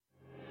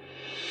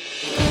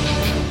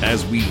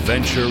as we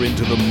venture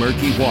into the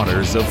murky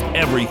waters of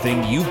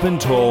everything you've been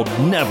told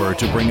never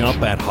to bring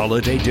up at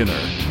holiday dinner.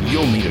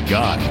 You'll need a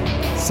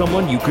guide,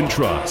 someone you can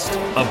trust,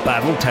 a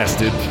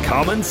battle-tested,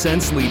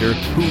 common-sense leader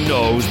who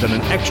knows that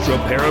an extra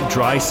pair of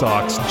dry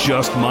socks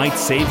just might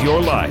save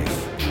your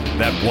life.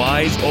 That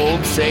wise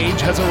old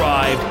sage has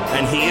arrived,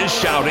 and he is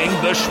shouting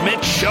the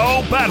Schmidt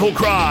Show battle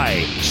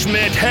cry.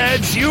 Schmidt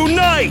heads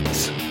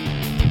unite!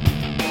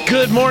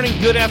 Good morning,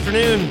 good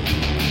afternoon.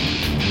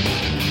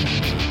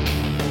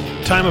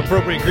 Time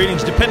appropriate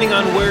greetings, depending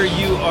on where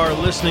you are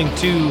listening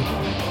to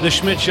the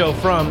Schmidt Show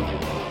from.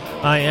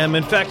 I am,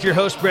 in fact, your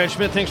host, Brad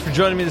Schmidt. Thanks for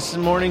joining me this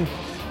morning,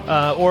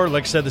 or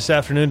like I said, this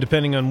afternoon,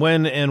 depending on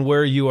when and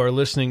where you are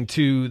listening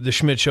to the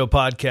Schmidt Show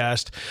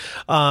podcast.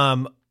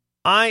 I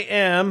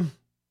am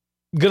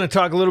going to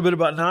talk a little bit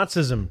about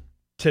Nazism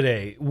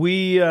today.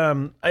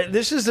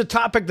 This is a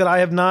topic that I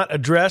have not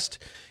addressed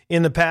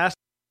in the past.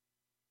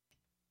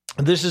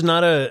 This is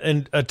not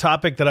a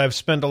topic that I've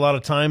spent a lot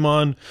of time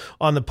on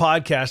the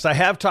podcast. I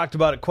have talked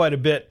about it quite a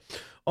bit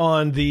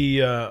on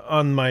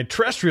my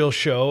terrestrial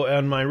show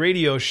and my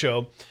radio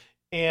show,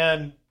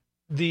 and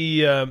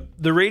the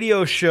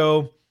radio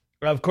show.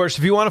 Of course,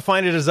 if you want to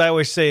find it, as I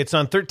always say, it's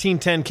on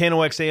 1310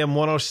 KNOX AM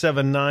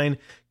 107.9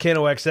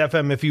 KNOX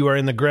FM if you are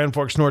in the Grand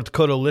Forks, North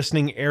Dakota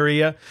listening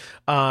area.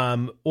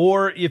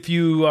 Or if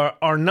you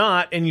are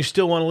not and you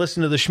still want to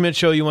listen to the Schmidt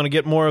Show, you want to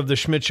get more of the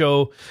Schmidt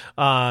Show,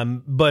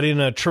 but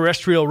in a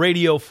terrestrial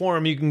radio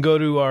form, you can go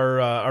to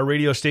our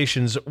radio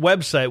station's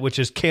website, which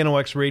is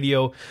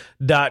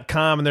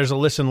knoxradio.com, and there's a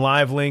listen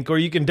live link, or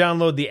you can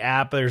download the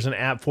app. There's an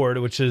app for it,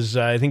 which is,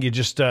 I think you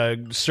just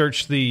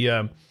search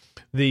the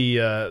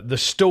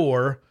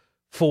store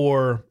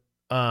for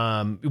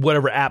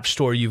whatever app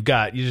store you've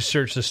got. You just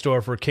search the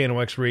store for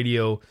KNOX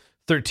Radio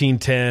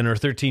 1310 or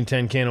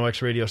 1310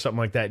 KNOX Radio, something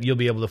like that. You'll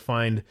be able to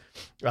find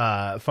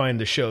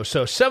the show.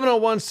 So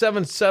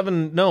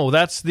 70177. No,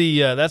 that's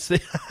the that's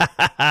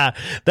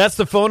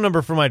the phone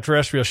number for my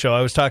terrestrial show.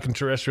 I was talking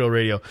terrestrial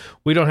radio.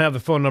 We don't have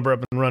the phone number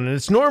up and running.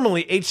 It's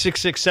normally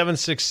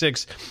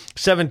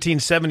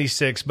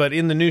 866-766-1776, but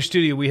in the new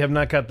studio we have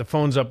not got the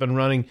phones up and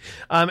running,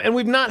 and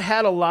we've not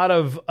had a lot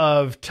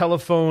of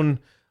telephone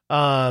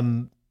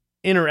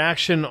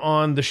interaction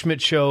on the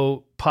Schmidt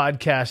Show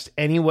podcast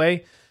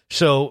anyway.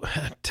 So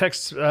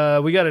text, we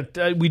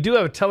do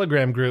have a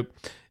Telegram group,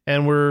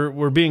 and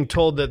we're being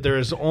told that there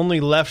is only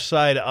left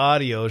side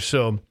audio.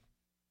 So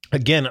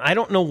again, I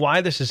don't know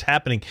why this is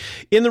happening.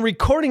 In the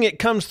recording, it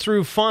comes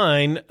through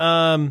fine.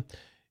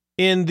 In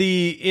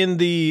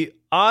the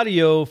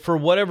audio, for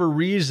whatever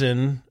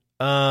reason,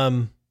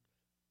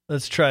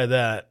 let's try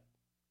that.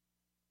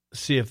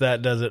 See if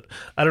that does it.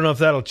 I don't know if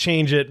that'll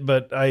change it,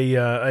 but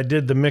I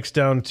did the mix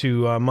down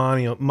to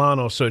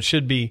mono, so it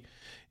should be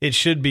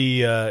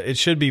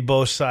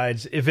both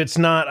sides. If it's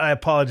not, I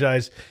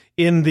apologize.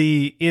 In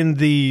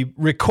the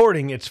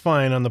recording, it's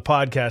fine. On the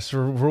podcast,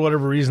 for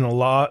whatever reason,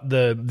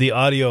 the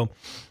audio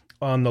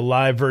on the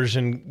live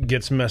version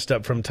gets messed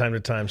up from time to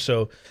time.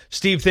 So,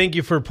 Steve, thank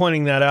you for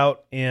pointing that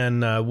out,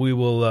 and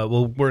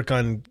we'll work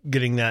on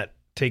getting that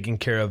taken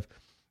care of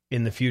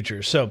in the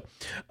future. So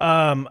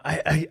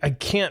I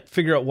can't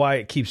figure out why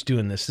it keeps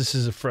doing this. This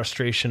is a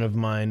frustration of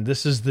mine.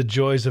 This is the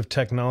joys of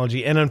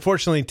technology. And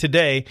unfortunately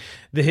today,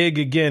 the Hig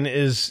again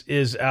is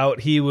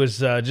out. He was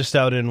just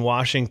out in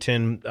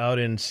Washington, out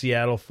in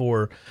Seattle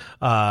for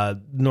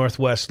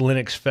Northwest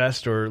Linux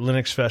Fest, or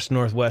Linux Fest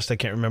Northwest. I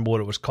can't remember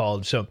what it was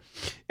called. So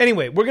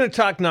anyway, we're going to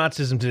talk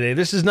Nazism today.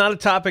 This is not a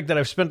topic that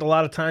I've spent a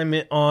lot of time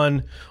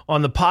on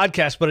the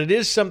podcast, but it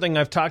is something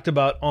I've talked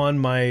about on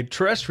my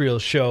terrestrial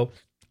show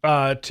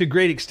to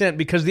great extent,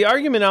 because the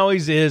argument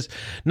always is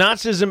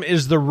Nazism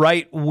is the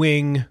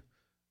right-wing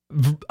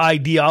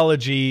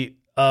ideology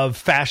of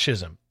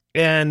fascism.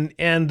 And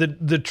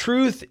the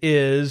truth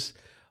is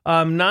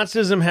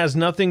Nazism has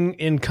nothing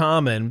in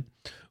common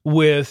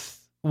with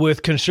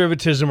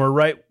conservatism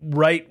or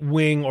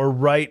right-wing or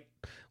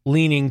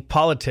right-leaning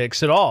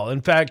politics at all.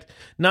 In fact,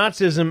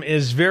 Nazism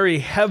is very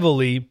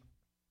heavily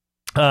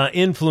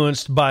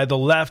influenced by the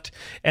left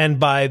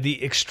and by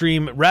the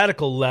extreme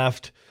radical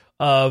left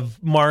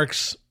of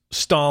Marx,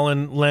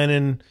 Stalin,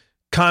 Lenin,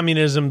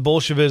 communism,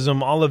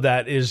 Bolshevism. All of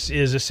that is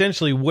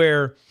essentially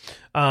where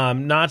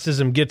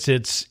Nazism gets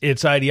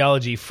its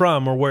ideology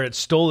from, or where it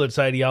stole its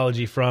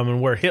ideology from,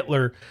 and where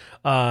Hitler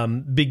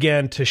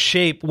began to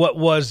shape what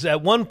was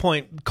at one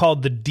point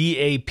called the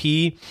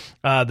DAP,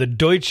 the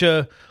Deutsche,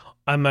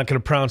 I'm not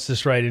going to pronounce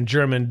this right in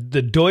German,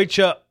 the Deutsche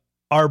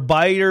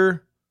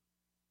Arbeiterpartei,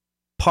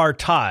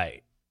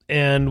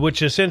 and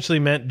which essentially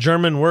meant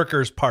German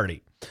Workers'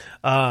 Party.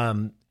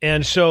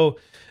 And so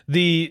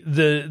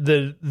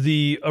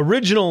the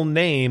original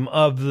name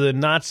of the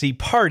Nazi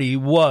party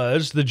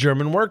was the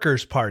German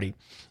Workers' Party.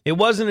 It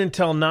wasn't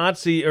until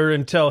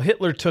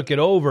Hitler took it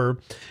over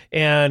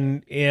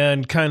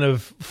and kind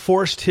of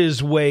forced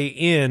his way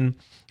in,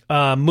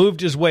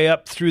 moved his way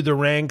up through the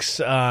ranks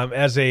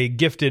as a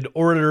gifted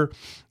orator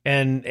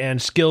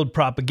and skilled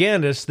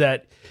propagandist,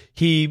 that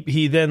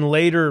he then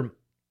later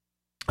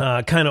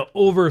kind of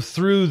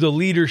overthrew the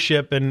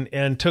leadership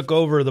and took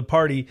over the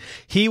party.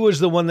 He was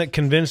the one that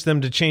convinced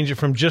them to change it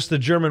from just the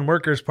German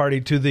Workers' Party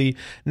to the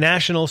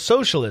National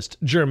Socialist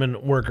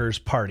German Workers'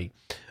 Party.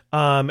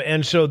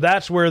 And so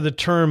that's where the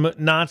term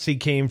Nazi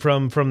came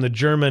from the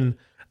German,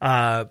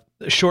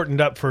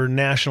 shortened up for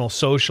National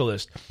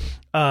Socialist.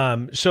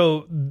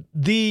 So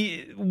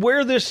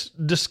where this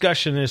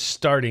discussion is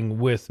starting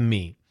with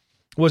me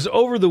was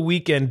over the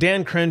weekend.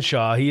 Dan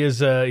Crenshaw,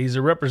 he's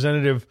a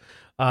representative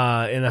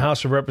in the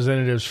House of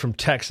Representatives from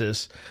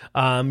Texas.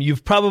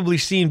 You've probably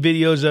seen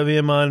videos of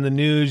him on the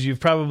news.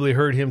 You've probably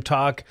heard him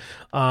talk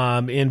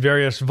in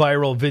various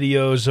viral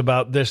videos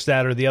about this,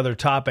 that, or the other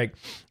topic.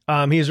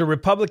 He's a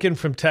Republican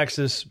from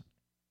Texas,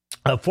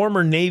 a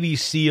former Navy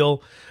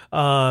SEAL.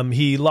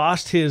 He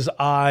lost his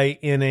eye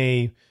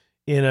in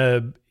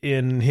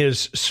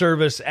his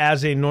service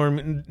as a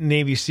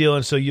Navy SEAL,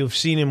 and so you've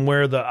seen him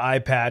wear the eye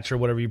patch or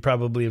whatever. You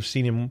probably have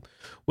seen him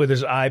with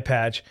his eye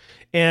patch.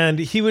 And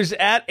he was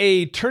at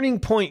a Turning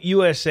Point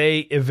USA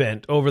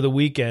event over the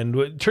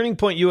weekend. Turning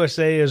Point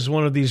USA is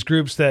one of these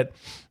groups that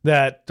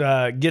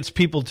gets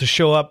people to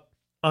show up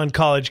on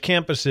college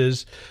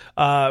campuses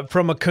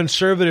from a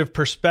conservative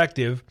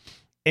perspective,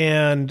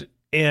 and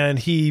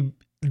they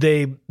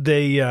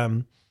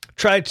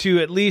try to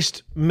at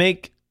least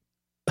make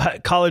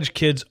college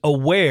kids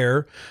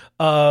aware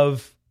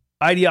of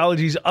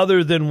ideologies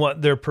other than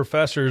what their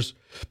professors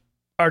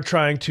are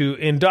trying to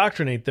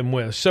indoctrinate them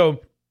with. So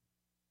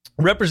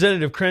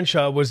Representative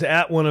Crenshaw was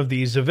at one of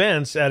these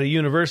events at a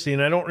university,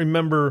 and I don't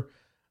remember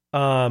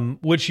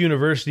which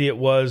university it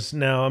was.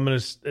 Now I'm going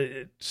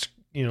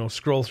to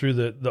scroll through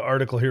the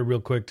article here real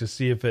quick to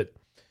see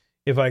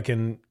if I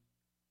can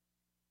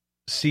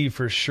see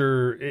for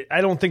sure.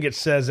 I don't think it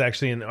says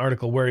actually in the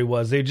article where he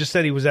was. They just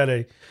said he was at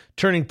a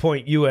Turning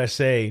Point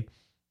USA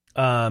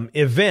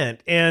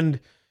event, and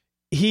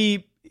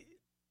he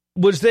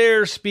was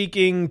there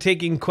speaking,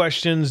 taking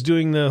questions,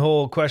 doing the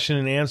whole question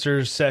and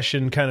answer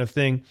session kind of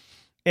thing.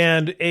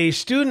 And a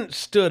student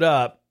stood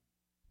up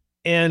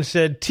and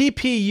said,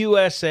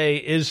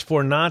 TPUSA is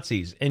for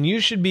Nazis, and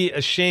you should be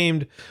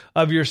ashamed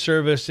of your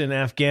service in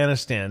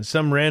Afghanistan.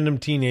 Some random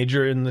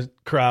teenager in the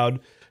crowd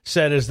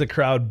said as the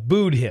crowd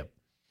booed him.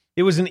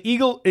 It was an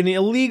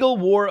illegal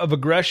war of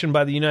aggression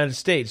by the United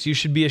States. You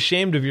should be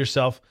ashamed of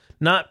yourself,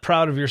 not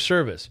proud of your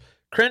service.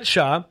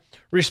 Crenshaw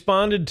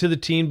responded to the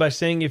teen by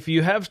saying, if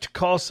you have to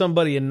call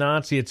somebody a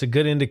Nazi, it's a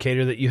good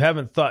indicator that you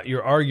haven't thought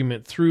your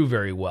argument through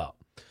very well.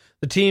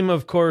 The teen,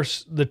 of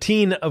course,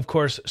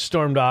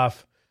 stormed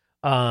off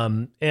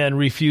and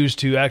refused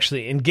to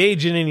actually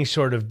engage in any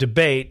sort of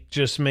debate,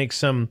 just make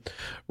some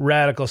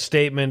radical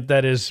statement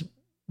that is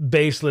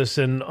baseless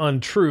and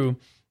untrue,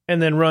 and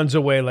then runs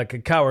away like a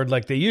coward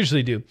like they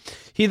usually do.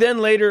 He then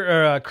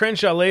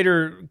Crenshaw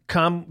later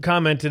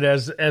commented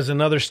as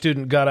another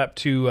student got up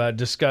to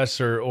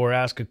discuss or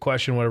ask a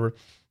question, whatever.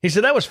 He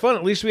said, that was fun.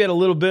 At least we had a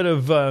little bit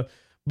of,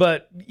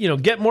 but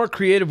get more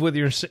creative with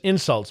your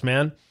insults,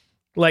 man.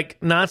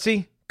 Like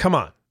Nazi, come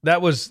on.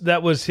 That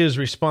was his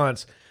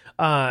response.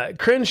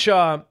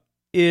 Crenshaw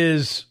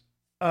is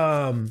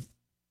one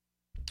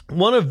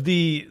of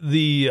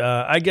the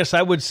I guess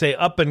I would say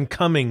up and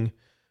coming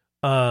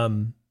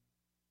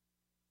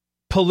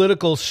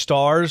political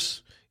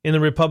stars in the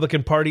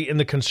Republican Party, in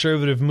the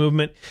conservative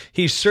movement.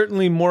 He's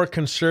certainly more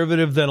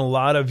conservative than a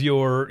lot of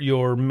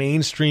your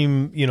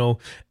mainstream,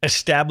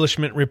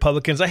 establishment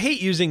Republicans. I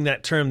hate using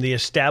that term, the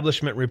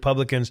establishment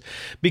Republicans,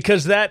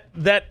 because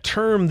that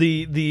term,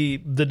 the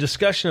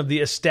discussion of the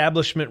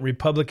establishment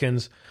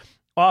Republicans,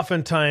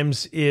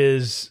 oftentimes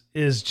is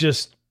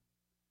just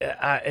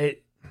I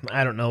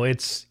don't know.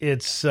 It's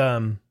I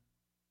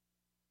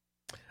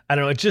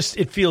don't know.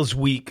 It feels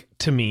weak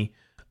to me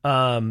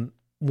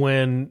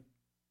when.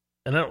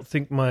 And I don't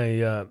think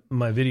my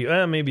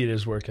video. Maybe it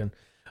is working.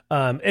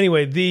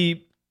 Anyway,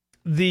 the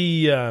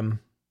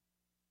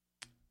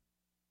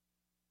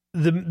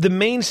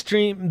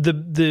mainstream,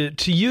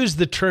 to use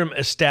the term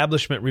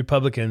establishment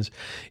Republicans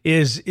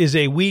is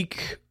a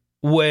weak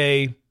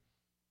way,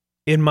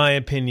 in my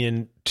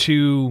opinion,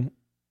 to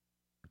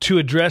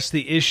address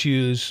the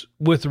issues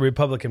with the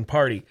Republican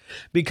Party,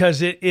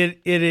 because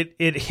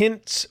it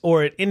hints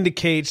or it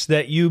indicates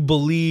that you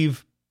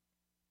believe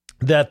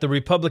that the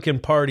Republican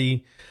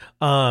Party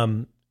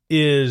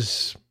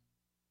is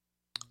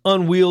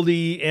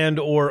unwieldy and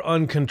or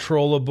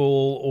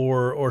uncontrollable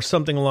or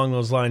something along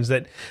those lines,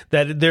 that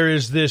there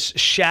is this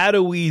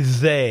shadowy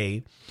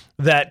they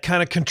that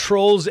kind of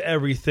controls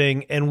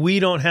everything, and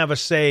we don't have a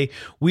say.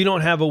 We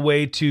don't have a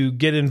way to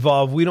get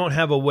involved. We don't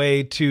have a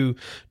way to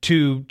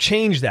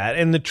change that.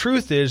 And the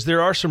truth is,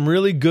 there are some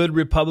really good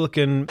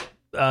Republican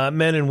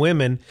men and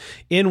women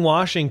in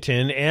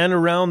Washington and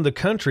around the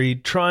country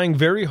trying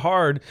very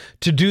hard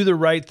to do the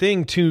right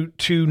thing, to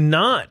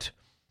not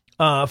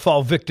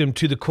fall victim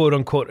to the quote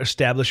unquote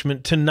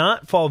establishment, to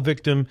not fall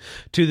victim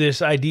to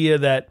this idea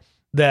that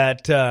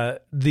that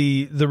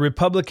the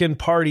Republican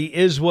Party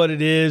is what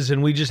it is,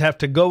 and we just have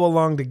to go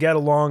along to get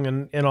along,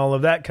 and all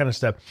of that kind of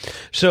stuff.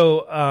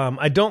 So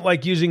I don't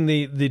like using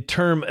the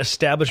term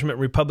establishment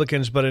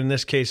Republicans, but in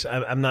this case,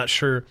 I'm not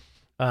sure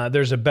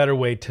there's a better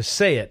way to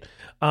say it.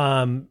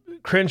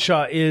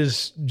 Crenshaw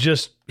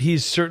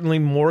he's certainly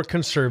more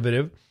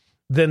conservative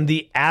than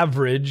the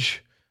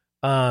average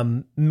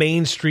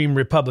mainstream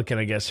Republican,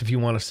 I guess, if you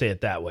want to say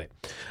it that way.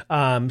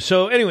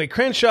 So anyway,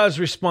 Crenshaw's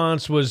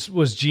response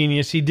was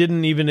genius. He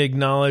didn't even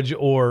acknowledge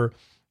or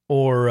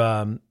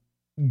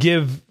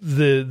give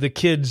the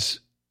kid's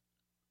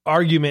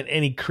argument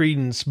any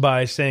credence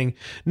by saying,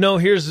 no,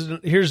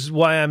 here's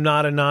why I'm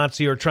not a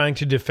Nazi, or trying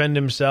to defend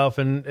himself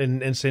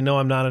and say, no,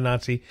 I'm not a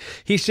Nazi.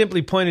 He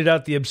simply pointed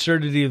out the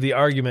absurdity of the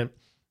argument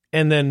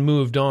and then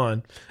moved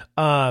on.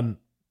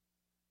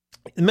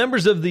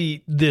 Members of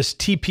this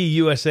TP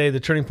USA, the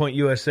Turning Point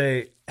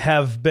USA,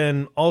 have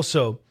been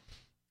also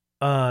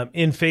have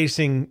been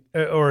facing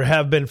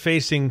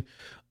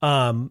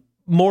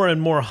more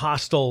and more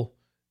hostile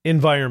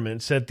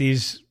environments at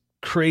these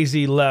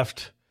crazy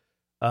left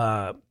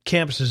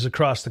campuses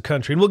across the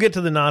country. And we'll get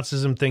to the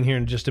Nazism thing here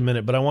in just a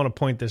minute, but I want to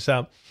point this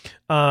out.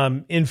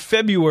 In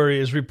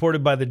February, as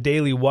reported by the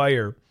Daily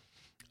Wire,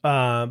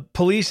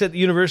 police at the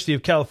University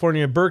of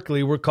California,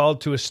 Berkeley, were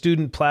called to a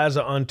student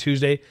plaza on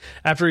Tuesday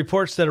after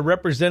reports that a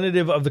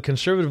representative of the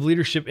Conservative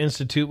Leadership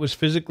Institute was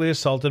physically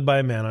assaulted by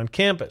a man on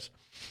campus.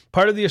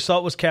 Part of the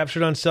assault was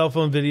captured on cell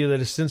phone video that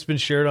has since been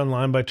shared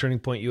online by Turning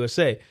Point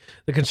USA.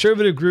 The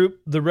conservative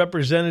group the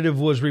representative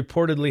was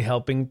reportedly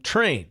helping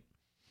train.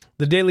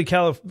 The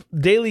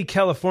Daily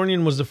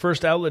Californian was the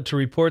first outlet to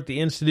report the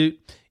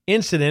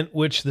incident,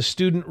 which the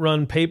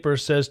student-run paper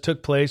says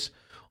took place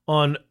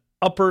on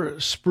Upper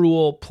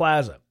Sproul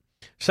Plaza.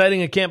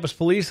 Citing a campus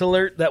police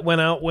alert that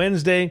went out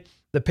Wednesday,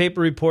 the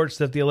paper reports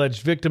that the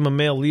alleged victim, a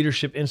male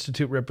Leadership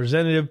Institute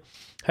representative,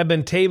 had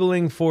been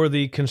tabling for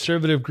the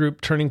conservative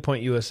group Turning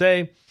Point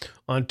USA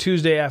on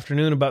Tuesday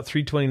afternoon about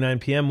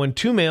 3:29 p.m. when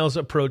two males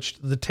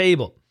approached the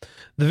table.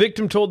 The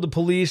victim told the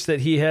police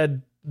that he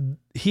and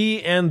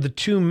the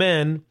two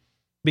men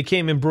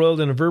became embroiled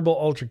in a verbal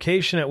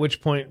altercation, at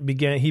which point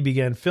he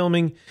began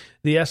filming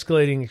the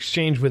escalating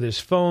exchange with his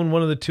phone.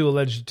 One of the two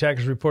alleged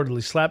attackers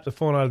reportedly slapped the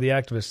phone out of the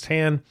activist's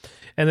hand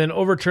and then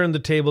overturned the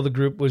table the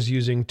group was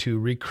using to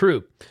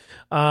recruit.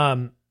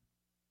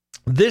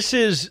 This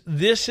is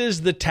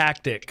the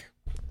tactic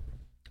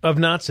of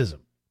Nazism.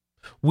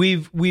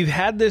 We've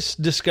had this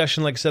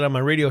discussion, like I said, on my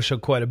radio show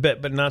quite a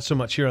bit, but not so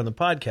much here on the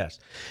podcast.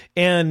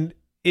 And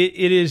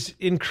it is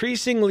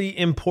increasingly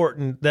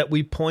important that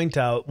we point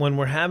out when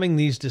we're having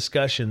these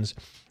discussions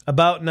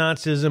about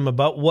Nazism,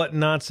 about what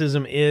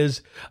Nazism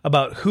is,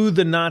 about who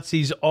the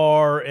Nazis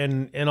are,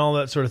 and all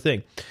that sort of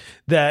thing,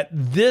 that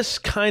this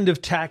kind of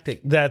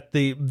tactic, that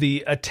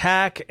the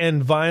attack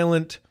and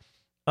violent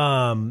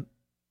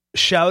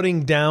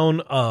shouting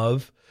down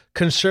of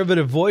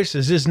conservative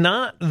voices is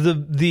not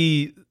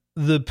the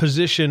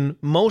position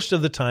most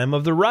of the time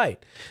of the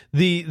right.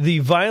 The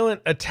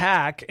violent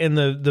attack and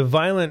the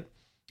violent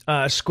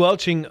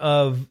squelching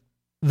of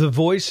the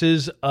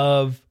voices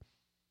of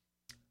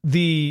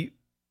the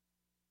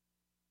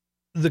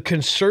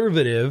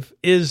conservative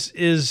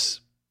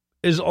is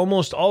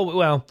almost all,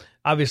 well,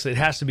 obviously it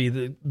has to be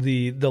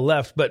the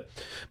left, but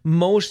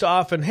most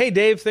often, hey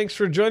Dave, thanks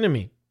for joining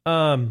me.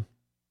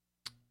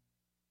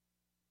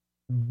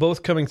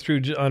 Both coming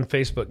through on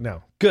Facebook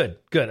now. Good.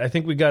 I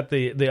think we got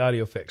the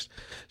audio fixed.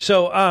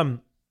 So,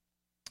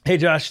 hey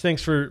Josh,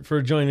 thanks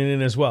for joining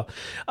in as well.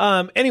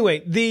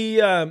 Anyway,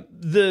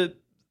 the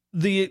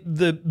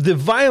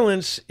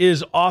violence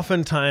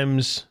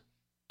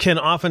can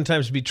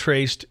oftentimes be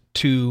traced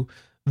to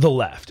the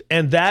left,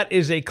 and that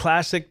is a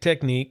classic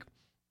technique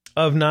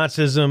of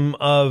Nazism,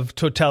 of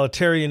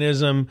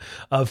totalitarianism,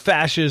 of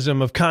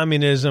fascism, of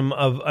communism,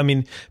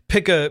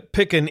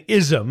 pick an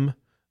ism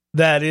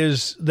that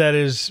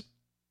is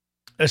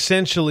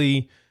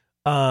essentially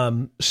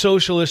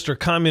socialist or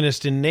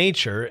communist in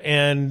nature,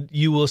 and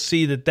you will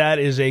see that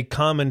is a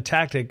common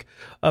tactic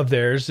of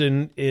theirs,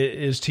 and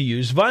is to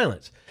use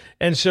violence.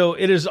 And so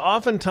it is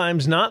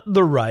oftentimes not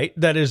the right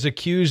that is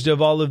accused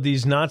of all of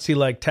these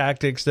Nazi-like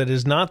tactics, that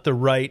is not the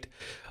right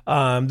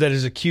that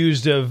is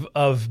accused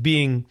of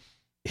being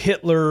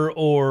Hitler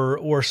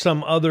or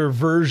some other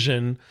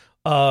version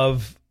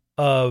of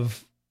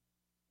Nazism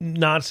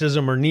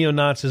or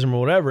neo-Nazism or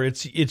whatever.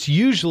 It's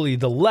usually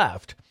the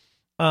left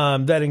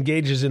that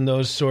engages in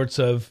those sorts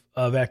of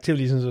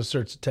activities and those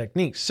sorts of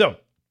techniques. So,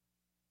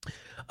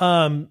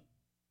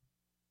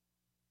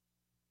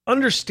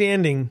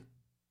 understanding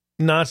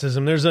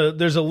Nazism,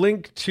 there's a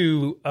link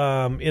to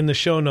in the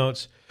show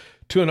notes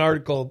to an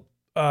article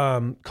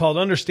called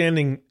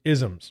 "Understanding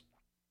Isms,"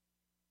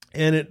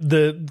 and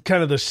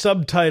the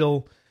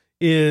subtitle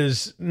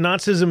is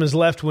 "Nazism is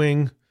left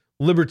wing,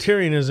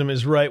 libertarianism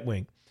is right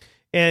wing."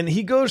 And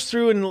he goes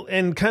through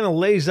and kind of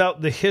lays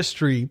out the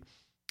history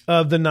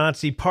of the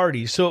Nazi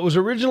Party. So it was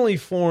originally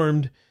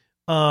formed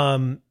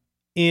in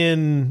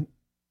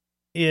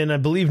I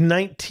believe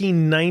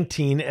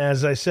 1919,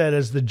 as I said,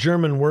 as the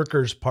German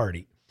Workers'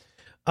 Party.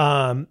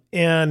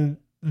 And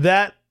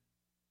that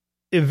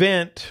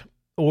event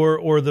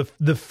or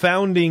the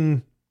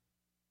founding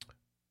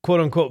quote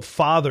unquote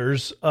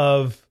fathers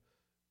of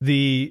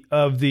the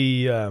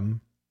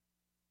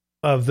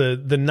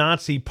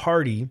Nazi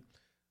Party.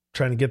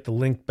 Trying to get the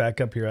link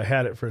back up here. I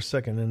had it for a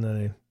second and then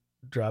I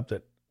dropped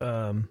it.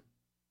 Hang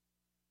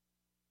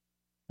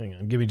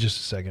on, give me just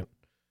a second.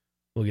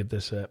 We'll get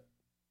this up.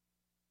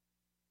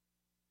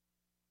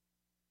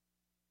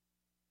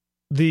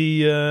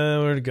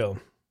 Where'd it go?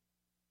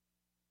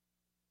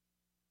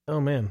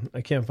 Oh man,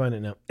 I can't find it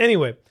now.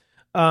 Anyway,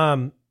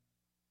 the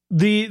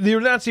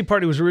Nazi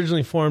Party was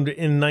originally formed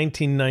in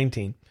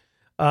 1919,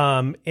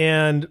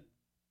 and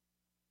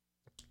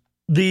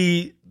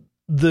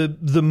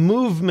the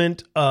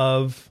movement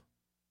of,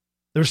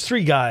 there's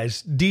three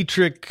guys,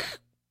 Dietrich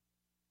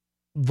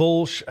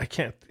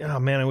Volsch. Oh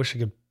man, I wish I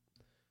could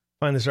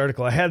find this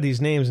article. I had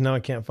these names and now I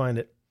can't find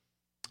it.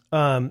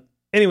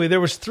 Anyway,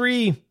 there was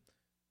three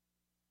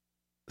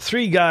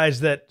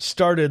guys that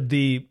started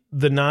the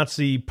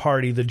Nazi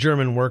Party, the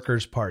German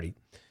Workers' Party.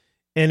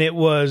 And it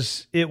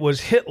was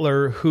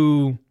Hitler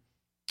who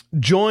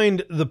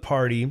joined the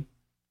party.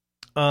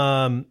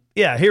 Here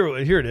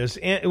it is.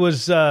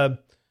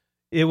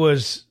 It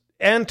was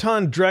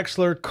Anton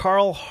Drexler,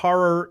 Karl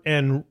Harrer,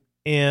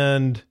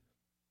 and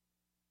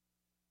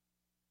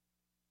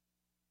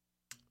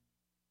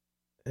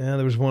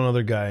there was one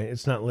other guy.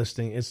 It's not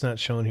listing. It's not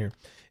shown here.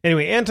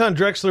 Anyway, Anton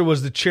Drexler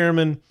was the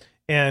chairman,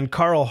 and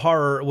Karl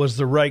Harrer was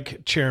the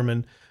Reich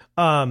chairman.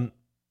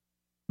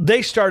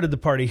 They started the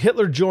party.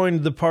 Hitler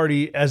joined the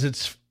party as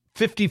its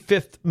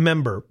 55th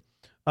member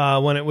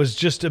when it was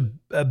just a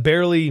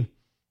barely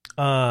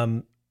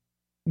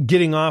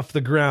getting off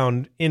the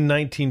ground in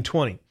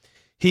 1920.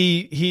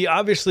 He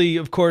obviously,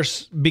 of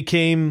course,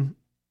 became,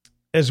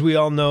 as we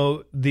all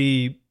know,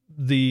 the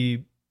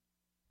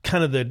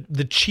kind of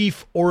the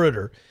chief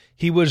orator.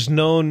 He was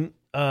known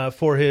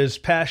for his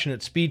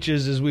passionate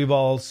speeches, as we've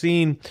all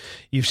seen.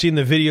 You've seen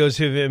the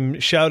videos of him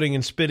shouting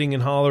and spitting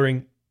and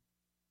hollering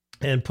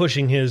and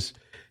pushing his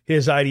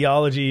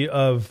ideology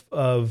of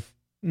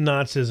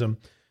Nazism.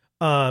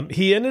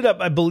 He ended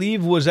up, I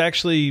believe, was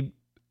actually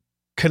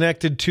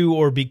connected to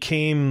or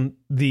became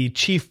the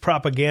chief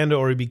propaganda,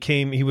 or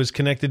he was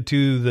connected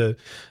to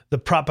the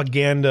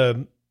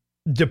propaganda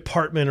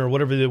department, or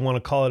whatever they want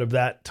to call it, of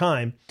that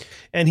time.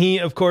 And he,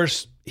 of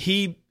course,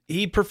 he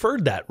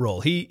preferred that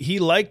role. He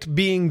liked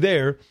being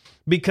there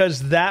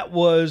because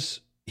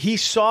he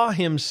saw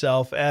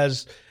himself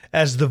as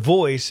the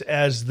voice,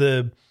 as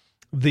the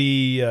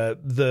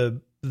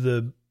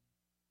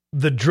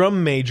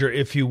drum major,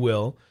 if you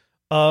will,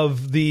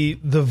 of the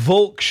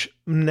Volks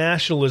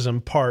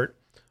nationalism part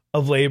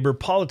of labor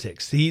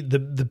politics.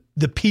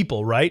 The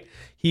people, right?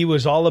 He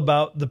was all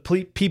about the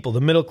people,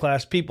 the middle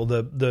class people.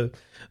 The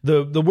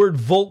word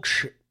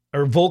Volks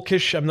or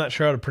Volkisch, I'm not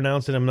sure how to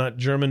pronounce it. I'm not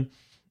German.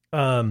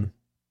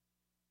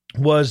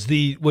 Was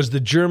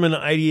the German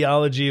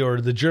ideology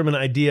or the German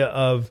idea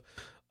of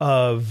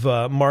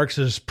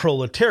Marx's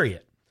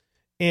proletariat.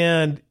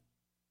 And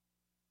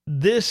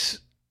this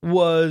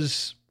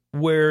was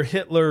where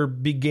Hitler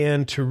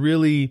began to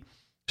really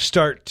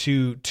start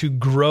to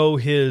grow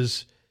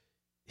his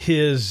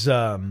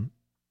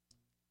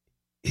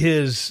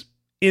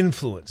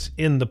influence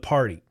in the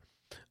party.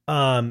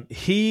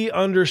 He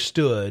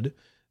understood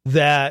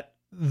that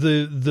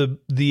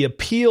the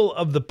appeal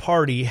of the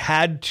party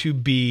had to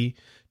be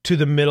to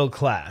the middle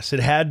class. It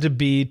had to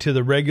be to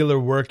the regular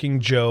working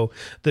Joe,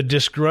 the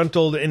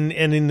disgruntled, and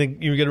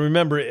you're going to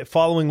remember,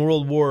 following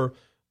World War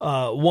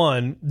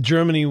I,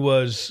 Germany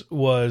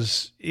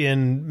was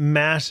in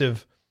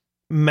massive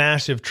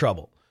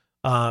trouble.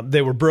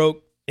 They were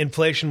broke.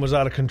 Inflation was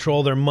out of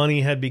control. Their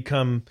money had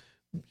become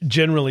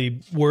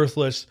generally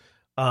worthless.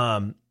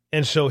 And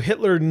so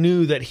Hitler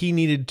knew that he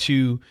needed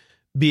to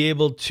be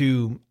able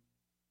to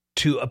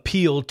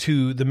appeal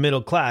to the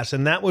middle class.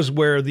 And that was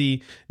where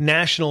the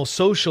National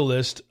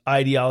Socialist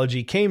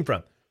ideology came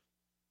from.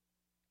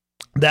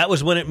 That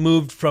was when it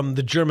moved from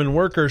the German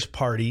Workers'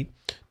 Party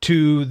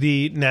to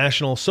the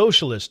National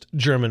Socialist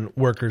German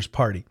Workers'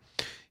 Party.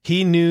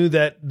 He knew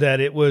that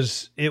it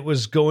was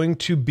going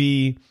to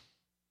be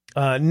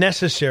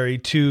necessary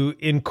to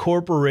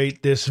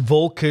incorporate this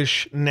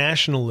Volkisch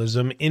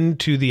nationalism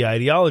into the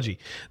ideology,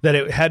 that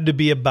it had to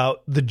be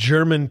about the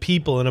German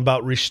people and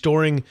about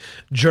restoring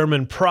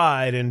German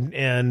pride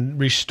and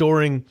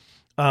restoring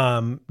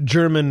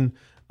German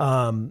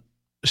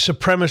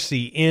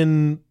supremacy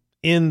in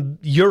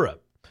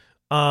Europe.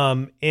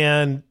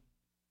 And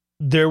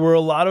there were a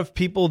lot of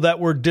people that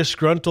were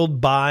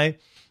disgruntled by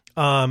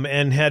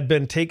and had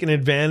been taken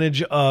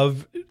advantage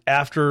of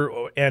after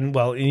and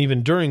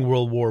even during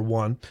World War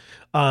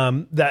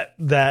I,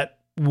 that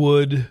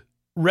would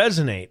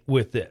resonate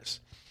with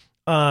this.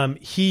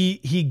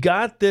 He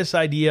got this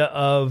idea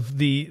of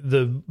the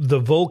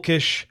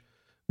Volkisch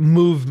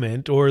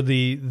movement, or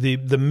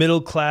the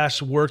middle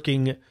class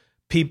working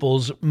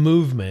people's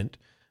movement,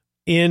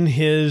 in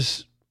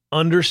his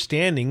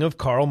understanding of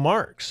Karl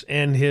Marx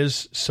and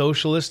his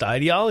socialist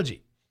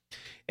ideology.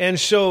 And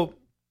so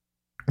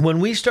when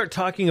we start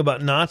talking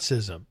about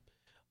Nazism,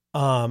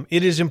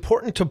 it is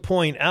important to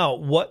point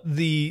out what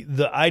the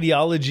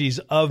ideologies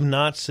of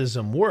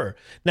Nazism were.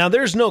 Now,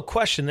 there's no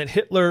question that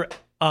Hitler,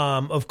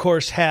 of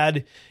course,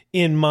 had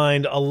in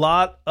mind a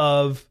lot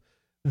of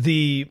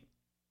the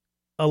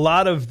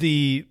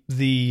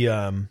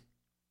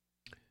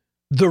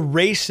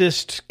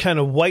racist kind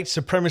of white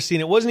supremacy,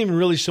 and it wasn't even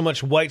really so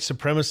much white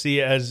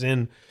supremacy as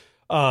in,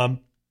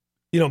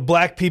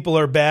 black people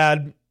are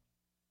bad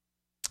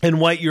and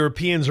white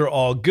Europeans are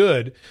all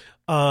good.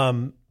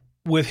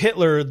 With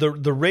Hitler,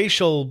 the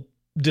racial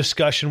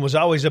discussion was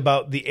always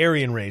about the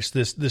Aryan race,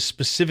 this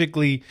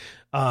specifically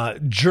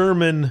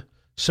German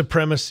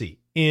supremacy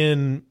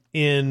in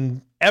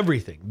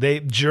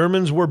everything.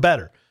 Germans were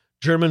better.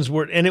 Germans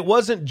were, and it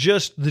wasn't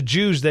just the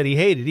Jews that he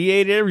hated. He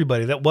hated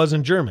everybody that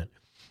wasn't German.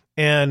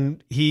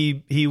 And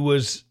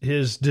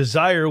his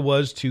desire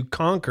was to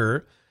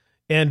conquer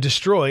and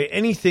destroy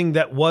anything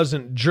that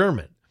wasn't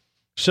German.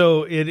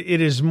 So it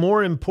is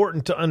more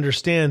important to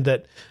understand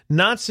that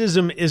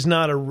Nazism is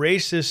not a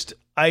racist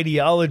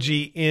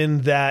ideology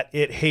in that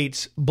it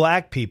hates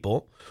black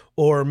people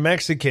or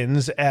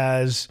Mexicans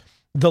as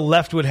the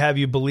left would have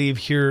you believe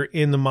here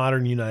in the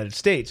modern United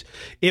States.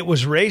 It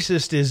was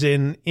racist as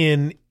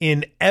in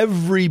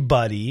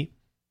everybody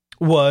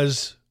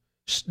was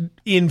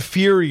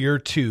inferior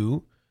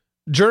to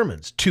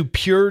Germans, to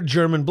pure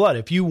German blood.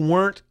 If you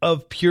weren't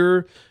of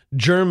pure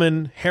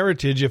German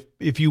heritage,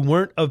 if you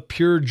weren't of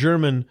pure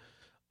German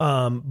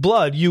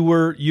blood, you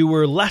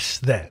were less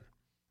than.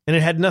 And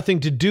it had nothing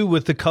to do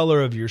with the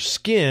color of your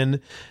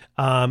skin.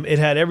 It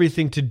had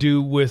everything to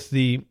do with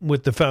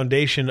the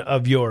foundation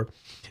of your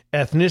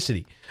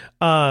ethnicity.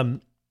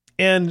 And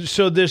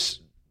so this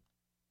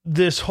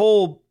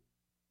whole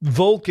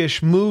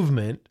Volkish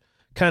movement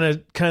kind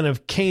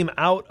of came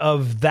out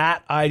of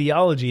that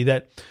ideology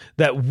that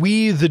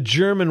we, the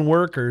German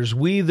workers,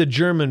 we, the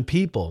German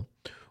people,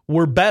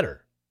 were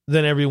better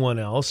than everyone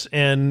else,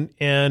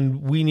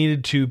 and we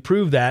needed to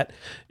prove that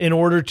in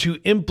order to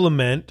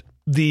implement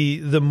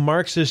the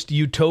Marxist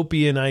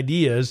utopian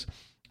ideas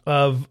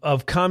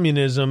of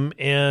communism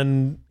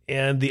and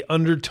the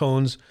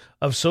undertones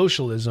of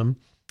socialism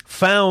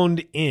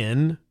found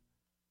in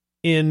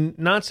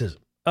Nazism.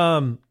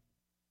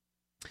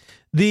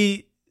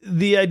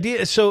 The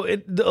idea, so a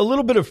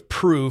little bit of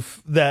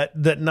proof that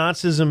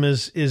Nazism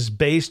is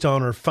based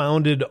on or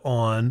founded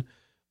on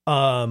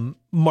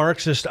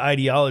Marxist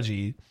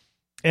ideology.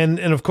 And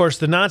of course,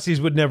 the Nazis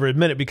would never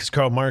admit it because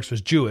Karl Marx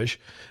was Jewish.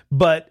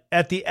 But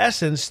at the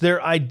essence,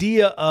 their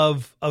idea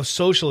of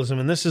socialism,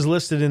 and this is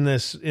listed in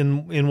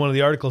one of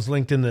the articles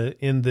linked in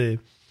the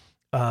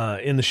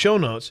show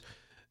notes.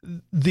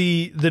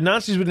 The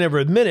Nazis would never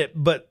admit it,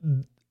 but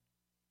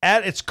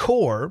at its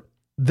core,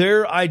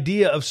 their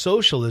idea of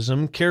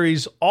socialism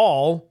carries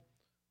all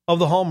of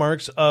the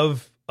hallmarks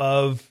of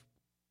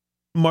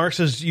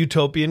Marx's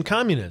utopian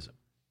communism.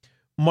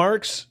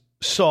 Marx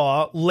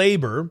saw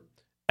labor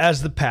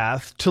as the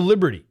path to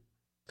liberty.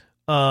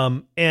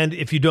 And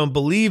if you don't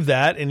believe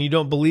that, and you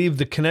don't believe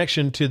the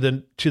connection to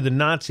the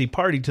Nazi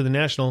Party, to the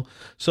National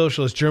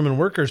Socialist German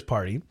Workers'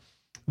 Party,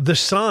 the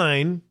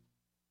sign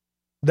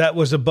that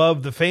was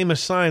above, the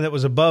famous sign that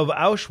was above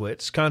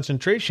Auschwitz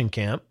concentration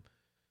camp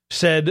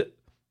said,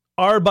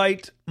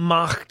 Arbeit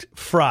macht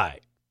frei,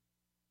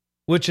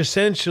 which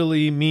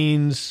essentially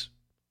means,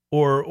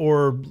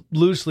 or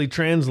loosely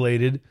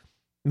translated,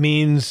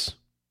 means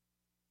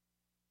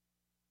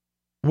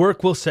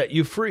work will set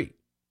you free.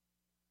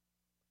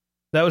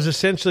 That was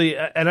essentially,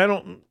 and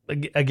I'm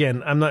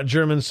not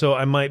German, so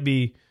I might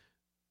be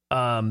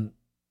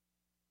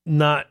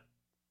not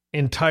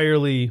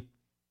entirely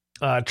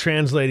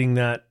translating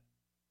that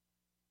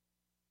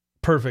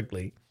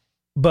perfectly,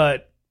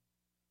 but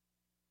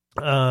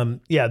that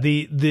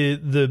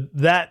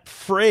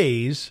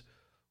phrase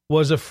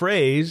was a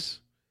phrase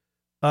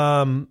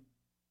that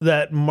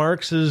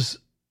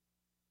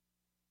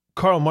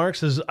Karl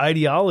Marx's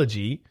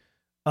ideology,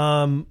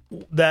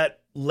 that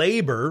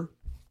labor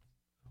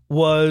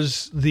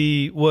was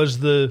the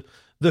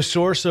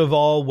source of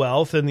all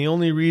wealth, and the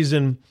only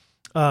reason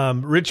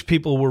rich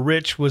people were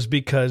rich was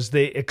because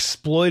they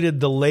exploited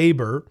the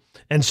labor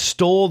and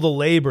stole the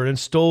labor and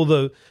stole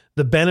the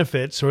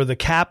benefits or the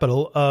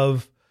capital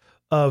of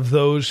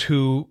those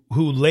who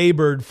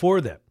labored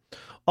for them.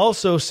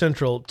 Also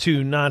central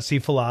to Nazi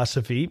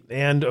philosophy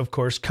and, of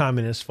course,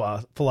 communist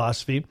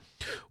philosophy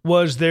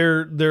was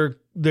their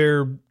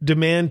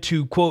demand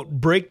to, quote,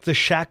 break the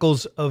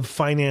shackles of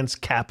finance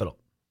capital.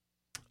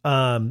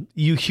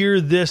 You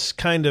hear this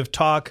kind of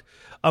talk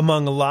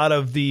among a lot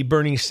of the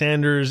Bernie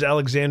Sanders,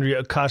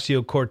 Alexandria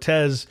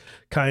Ocasio-Cortez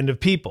kind of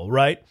people,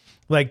 right?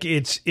 Like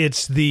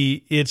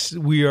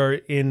we are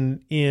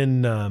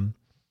in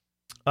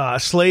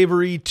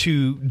slavery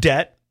to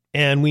debt,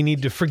 and we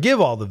need to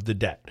forgive all of the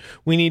debt.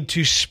 We need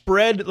to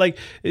spread, like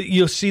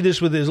you'll see this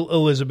with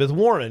Elizabeth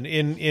Warren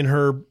in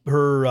her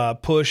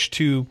push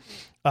to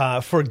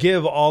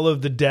forgive all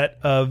of the debt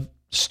of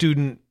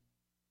student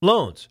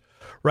loans,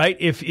 right?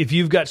 If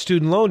you've got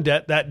student loan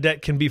debt, that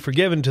debt can be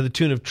forgiven to the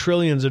tune of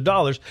trillions of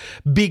dollars,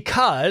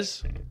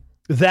 because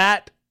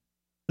that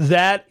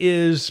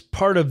is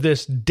part of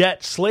this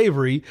debt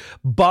slavery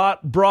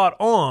brought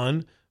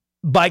on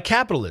by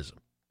capitalism,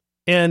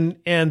 and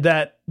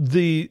that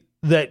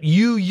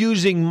you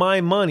using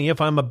my money,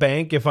 if I'm a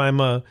bank, if I'm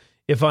a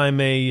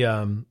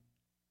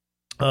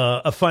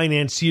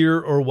financier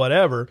or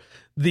whatever,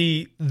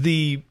 you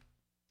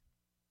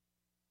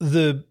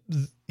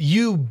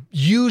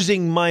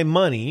using my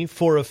money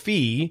for a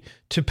fee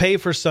to pay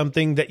for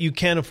something that you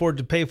can't afford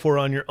to pay for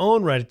on your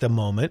own right at the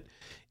moment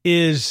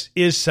is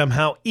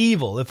somehow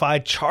evil. If I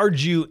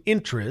charge you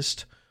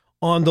interest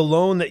on the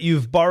loan that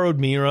you've borrowed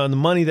me, or on the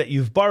money that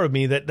you've borrowed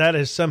me, that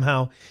is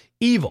somehow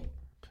evil.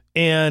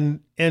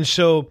 And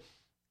so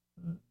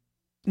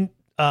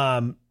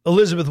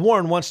Elizabeth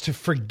Warren wants to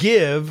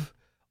forgive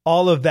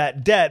all of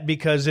that debt,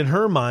 because in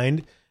her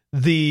mind,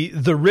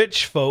 the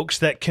rich folks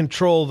that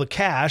control the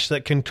cash,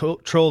 that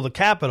control the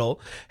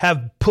capital,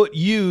 have put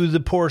you,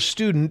 the poor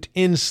student,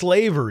 in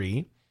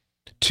slavery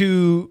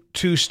to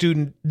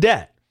student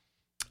debt.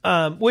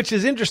 Which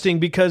is interesting,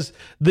 because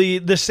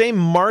the same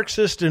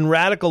Marxist and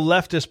radical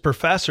leftist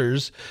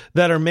professors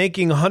that are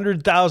making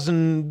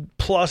 100,000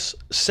 plus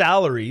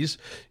salaries,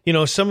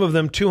 some of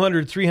them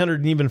 $200,000, $300,000,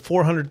 and even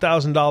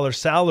 $400,000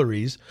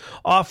 salaries,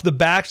 off the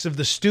backs of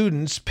the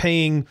students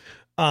paying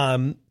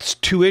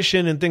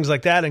tuition and things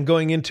like that, and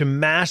going into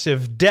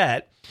massive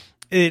debt.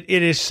 It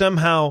is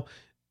somehow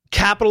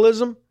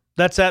capitalism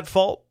that's at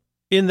fault.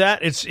 In that,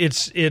 it's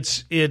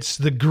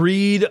the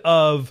greed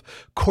of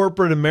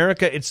corporate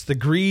America. It's the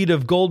greed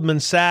of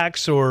Goldman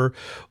Sachs or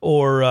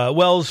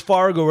Wells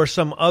Fargo or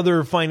some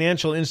other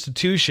financial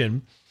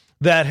institution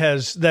that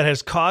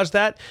has caused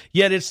that.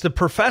 Yet it's the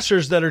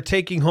professors that are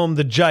taking home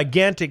the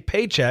gigantic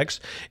paychecks,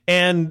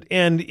 and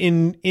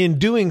in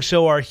doing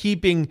so are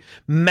heaping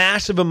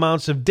massive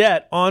amounts of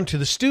debt onto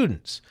the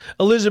students.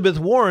 Elizabeth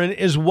Warren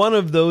is one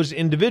of those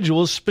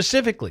individuals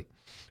specifically.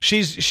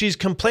 She's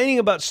complaining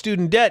about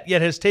student debt,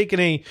 yet has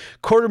taken a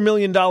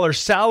 $250,000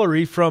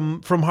 salary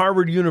from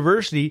Harvard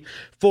University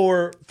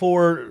for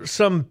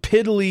some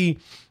piddly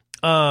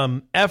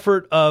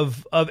effort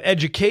of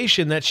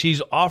education that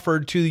she's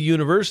offered to the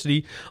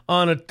university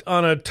on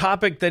a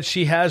topic that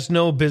she has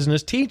no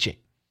business teaching.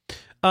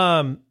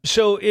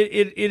 So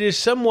it is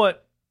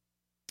somewhat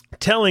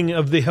telling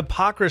of the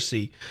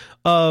hypocrisy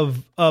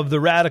of the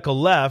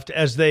radical left,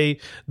 as they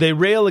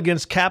rail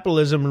against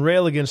capitalism and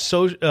rail against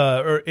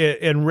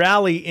and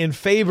rally in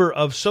favor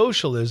of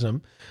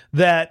socialism,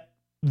 that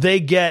they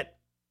get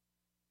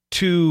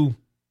to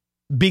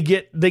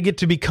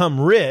become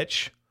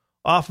rich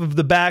off of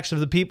the backs of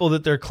the people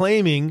that they're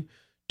claiming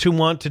to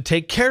want to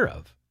take care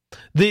of.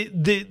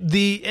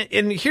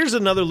 And here's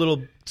another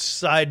little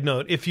side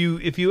note: if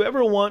you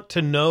ever want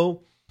to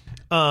know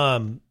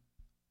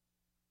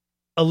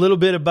a little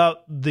bit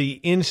about the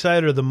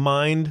inside or the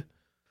mind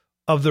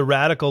of the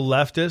radical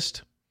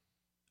leftist,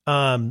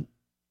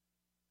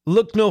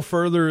 look no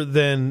further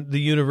than the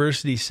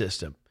university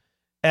system,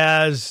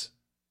 as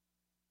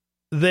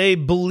they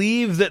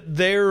believe that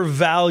their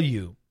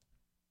value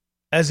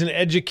as an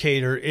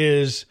educator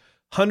is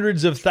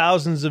hundreds of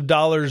thousands of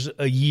dollars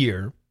a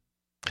year,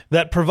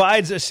 that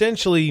provides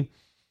essentially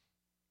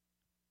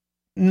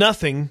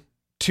nothing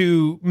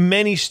to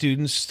many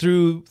students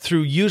through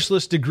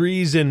useless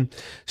degrees in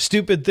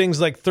stupid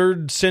things like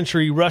 3rd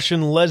century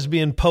Russian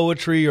lesbian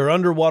poetry, or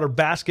underwater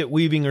basket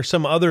weaving, or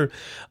some other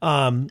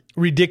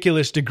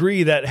ridiculous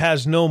degree that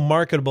has no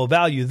marketable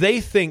value. They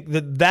think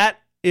that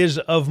is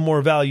of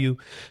more value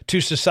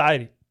to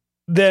society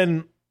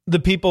than the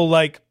people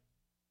like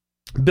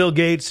Bill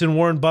Gates and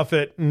Warren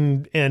Buffett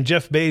and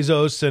Jeff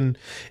Bezos and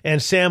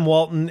Sam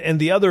Walton and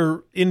the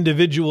other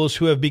individuals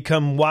who have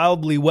become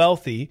wildly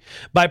wealthy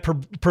by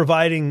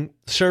providing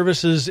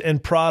services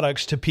and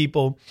products to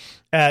people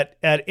at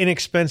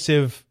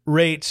inexpensive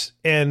rates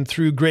and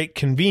through great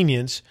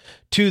convenience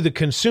to the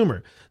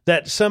consumer.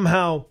 That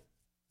somehow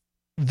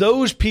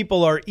those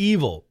people are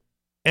evil,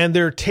 and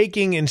they're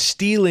taking and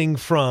stealing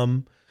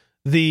from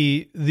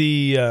the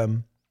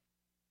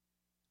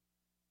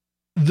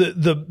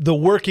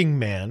working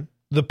man,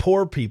 the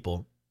poor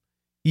people,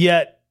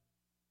 yet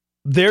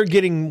they're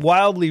getting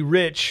wildly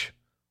rich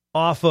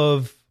off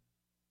of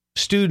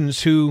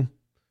students who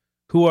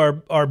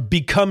are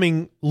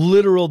becoming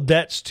literal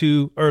debts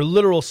to, or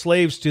literal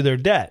slaves to their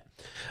debt.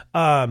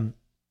 The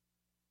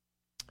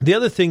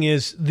other thing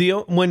is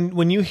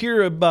when you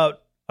hear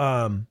about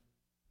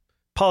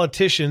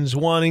politicians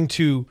wanting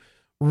to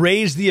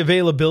raise the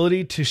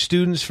availability to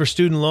students for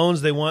student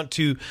loans, they want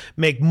to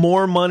make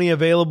more money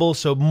available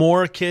so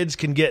more kids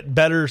can get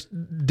better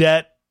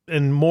debt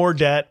and more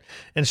debt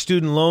and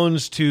student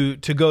loans to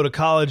go to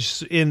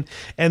college and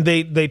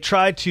they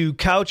try to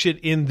couch it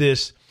in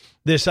this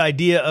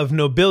idea of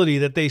nobility,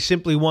 that they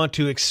simply want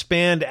to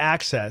expand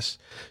access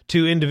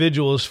to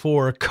individuals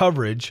for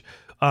coverage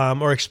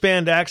or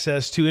expand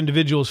access to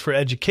individuals for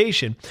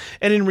education.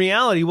 And in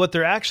reality, what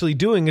they're actually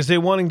doing is they're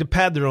wanting to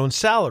pad their own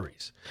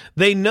salaries.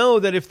 They know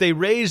that if they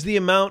raise the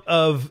amount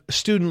of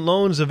student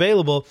loans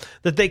available,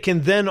 that they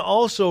can then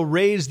also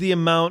raise the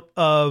amount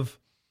of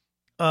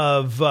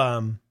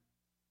the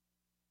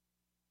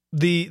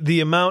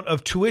amount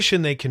of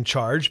tuition they can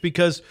charge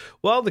because,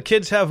 well, the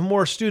kids have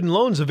more student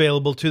loans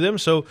available to them,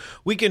 so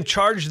we can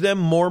charge them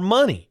more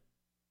money.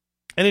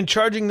 And in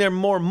charging them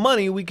more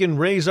money, we can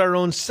raise our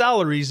own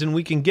salaries and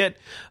we can get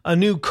a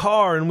new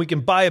car and we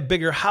can buy a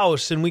bigger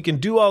house and we can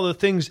do all the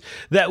things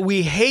that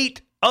we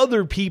hate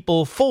other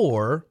people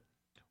for.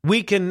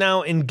 We can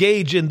now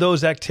engage in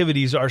those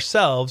activities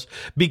ourselves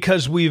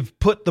because we've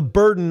put the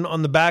burden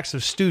on the backs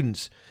of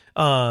students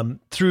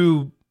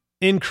through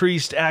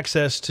increased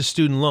access to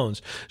student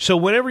loans. So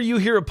whenever you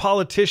hear a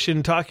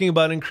politician talking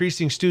about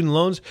increasing student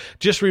loans,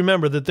 just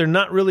remember that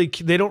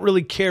they don't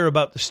really care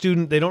about the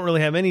student. They don't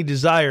really have any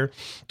desire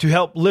to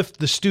help lift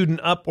the student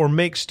up or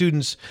make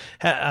students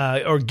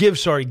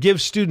give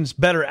students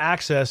better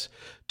access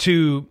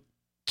to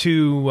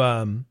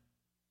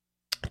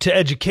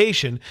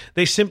education.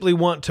 They simply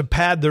want to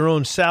pad their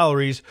own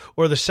salaries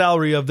or the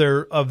salary of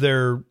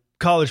their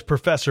college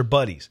professor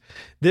buddies.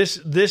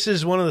 This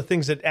is one of the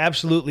things that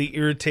absolutely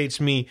irritates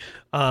me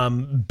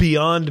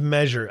beyond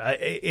measure.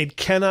 It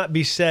cannot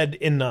be said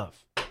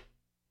enough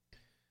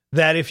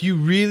that if you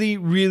really,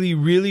 really,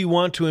 really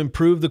want to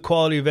improve the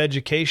quality of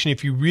education,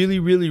 if you really,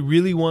 really,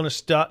 really want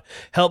to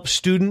help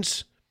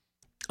students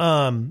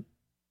and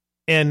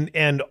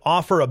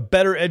offer a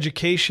better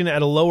education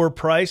at a lower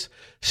price,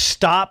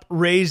 stop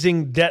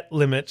raising debt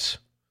limits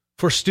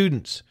for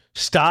students.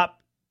 Stop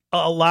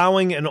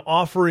allowing and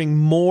offering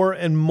more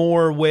and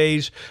more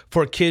ways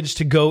for kids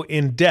to go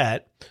in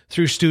debt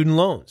through student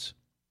loans.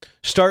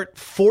 Start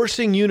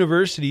forcing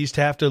universities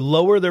to have to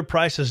lower their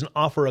prices and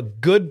offer a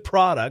good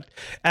product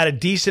at a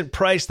decent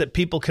price that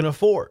people can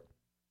afford.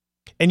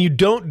 And you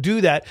don't do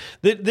that.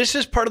 This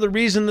is part of the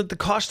reason that the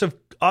cost of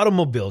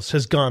automobiles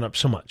has gone up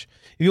so much.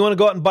 If you want to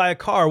go out and buy a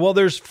car, well,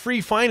 there's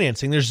free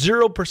financing. There's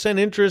 0%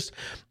 interest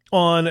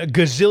on $1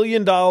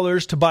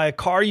 gazillion to buy a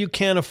car you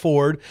can't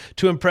afford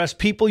to impress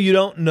people you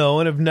don't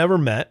know and have never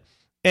met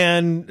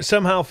and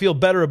somehow feel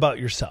better about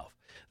yourself.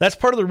 That's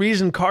part of the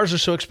reason cars are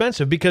so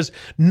expensive, because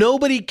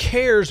nobody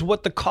cares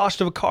what the cost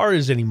of a car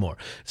is anymore.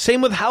 Same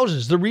with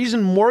houses. The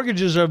reason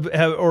mortgages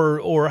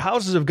or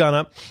houses have gone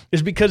up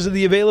is because of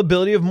the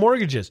availability of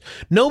mortgages.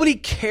 Nobody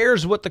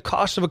cares what the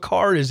cost of a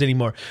car is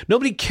anymore.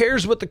 Nobody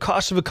cares what the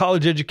cost of a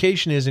college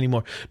education is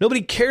anymore.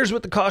 Nobody cares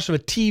what the cost of a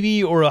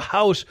TV or a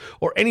house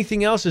or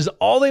anything else is.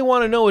 All they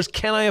want to know is,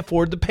 can I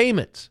afford the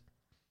payments?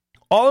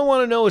 All I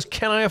want to know is,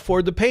 can I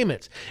afford the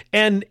payments?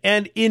 And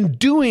in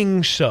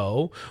doing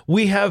so,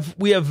 we have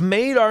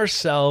made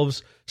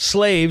ourselves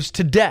slaves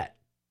to debt.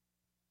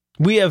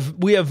 We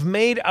have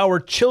made our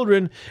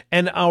children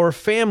and our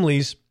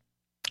families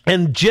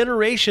and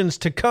generations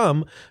to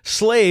come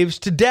slaves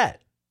to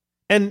debt.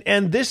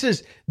 And this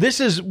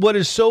is what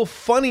is so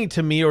funny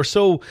to me, and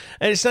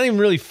it's not even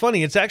really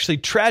funny, it's actually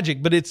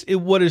tragic, but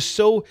what is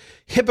so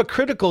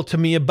hypocritical to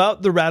me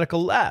about the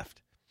radical left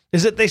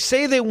is that they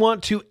say they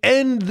want to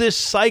end this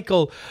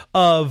cycle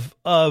of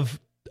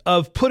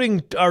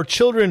putting our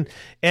children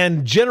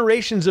and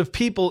generations of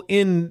people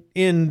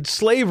in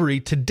slavery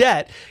to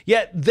debt,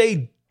 yet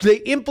they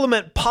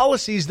implement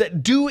policies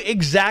that do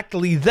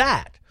exactly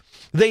that.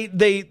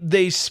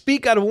 They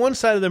speak out of one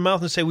side of their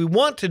mouth and say, we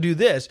want to do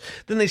this.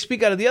 Then they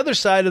speak out of the other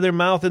side of their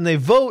mouth and they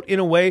vote in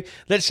a way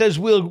that says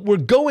we're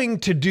going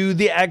to do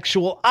the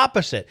actual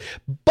opposite.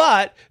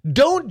 But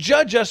don't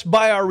judge us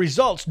by our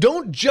results.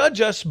 Don't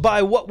judge us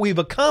by what we've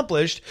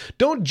accomplished.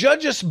 Don't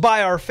judge us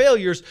by our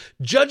failures.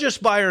 Judge us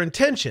by our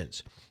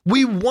intentions.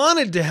 We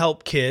wanted to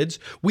help kids.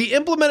 We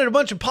implemented a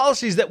bunch of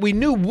policies that we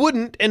knew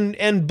wouldn't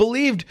and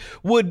believed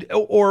would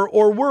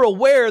or were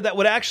aware that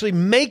would actually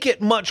make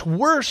it much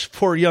worse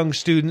for young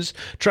students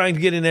trying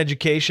to get an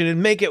education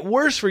and make it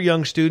worse for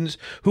young students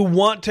who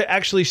want to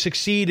actually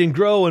succeed and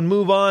grow and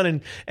move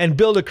on and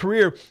build a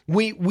career.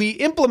 We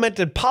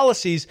implemented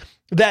policies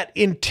that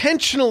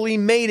intentionally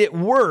made it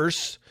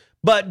worse,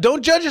 but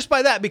don't judge us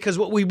by that, because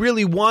what we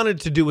really wanted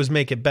to do was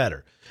make it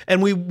better.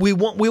 And we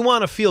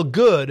want to feel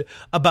good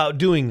about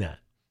doing that.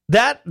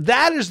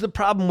 That is the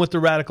problem with the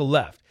radical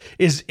left,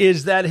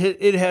 is that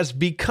it has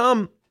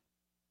become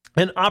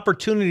an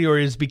opportunity, or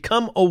it has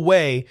become a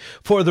way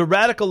for the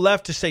radical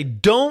left to say,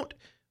 don't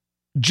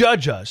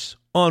judge us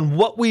on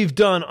what we've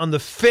done, on the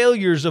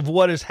failures of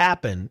what has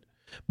happened,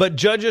 but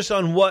judge us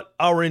on what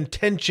our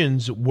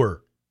intentions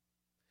were.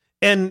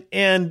 And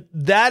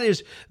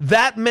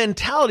that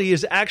mentality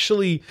is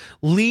actually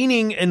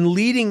leaning and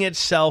leading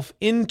itself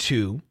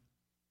into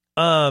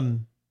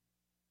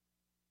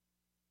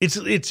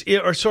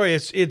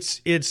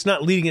it's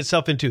not leading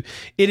itself into,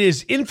 it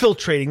is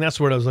infiltrating. That's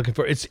the word I was looking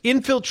for. It's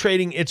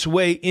infiltrating its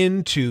way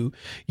into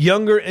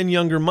younger and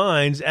younger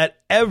minds at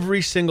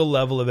every single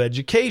level of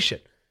education.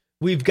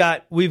 We've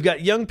got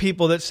young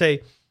people that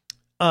say,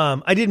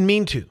 I didn't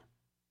mean to.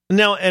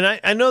 Now, and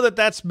I know that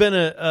that's been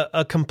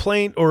a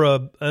complaint or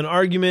an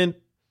argument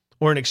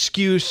or an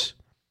excuse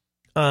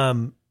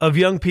of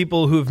young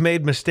people who've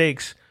made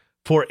mistakes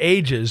for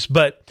ages,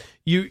 but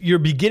you're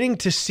beginning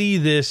to see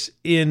this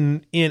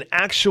in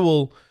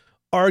actual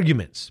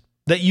arguments,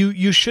 that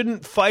you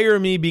shouldn't fire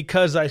me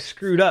because I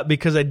screwed up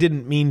because I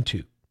didn't mean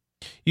to.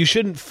 You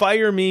shouldn't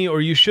fire me,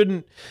 or you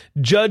shouldn't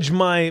judge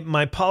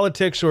my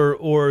politics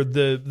or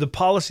the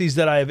policies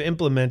that I have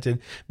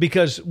implemented,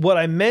 because what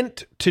I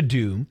meant to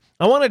do,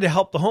 I wanted to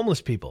help the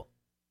homeless people.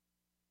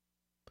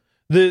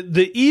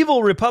 The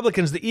evil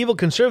Republicans, the evil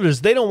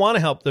conservatives, they don't want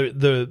to help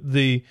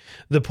the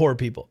poor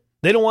people.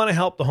 They don't want to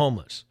help the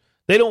homeless.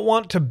 They don't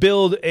want to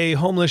build a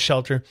homeless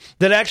shelter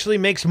that actually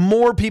makes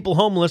more people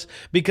homeless,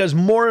 because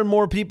more and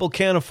more people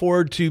can't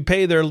afford to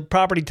pay their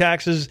property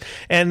taxes,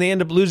 and they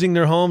end up losing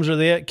their homes, or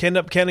they end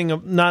up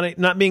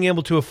not being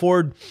able to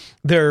afford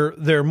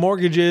their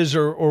mortgages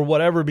or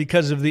whatever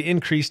because of the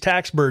increased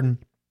tax burden.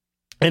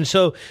 And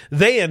so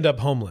they end up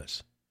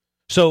homeless.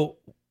 So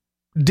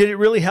did it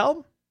really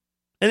help?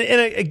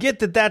 And I get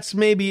that that's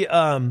maybe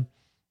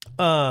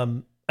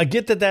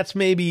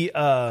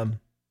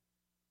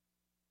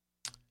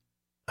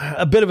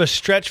a bit of a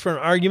stretch for an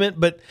argument,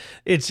 but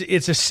it's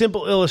a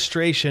simple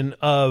illustration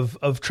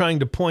of trying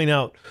to point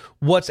out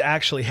what's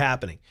actually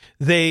happening.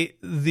 The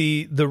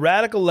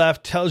radical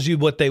left tells you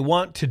what they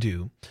want to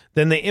do,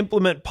 then they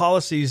implement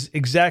policies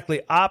exactly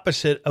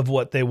opposite of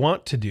what they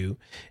want to do,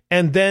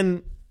 and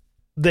then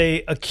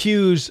they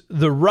accuse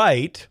the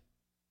right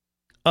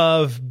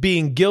of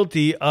being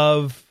guilty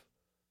of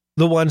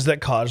the ones that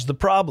caused the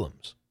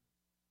problems.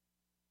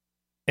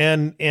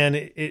 And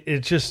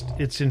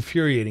it's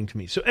infuriating to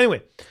me. So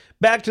anyway,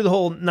 back to the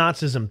whole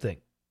Nazism thing.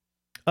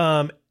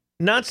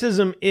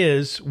 Nazism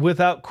is,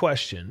 without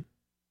question,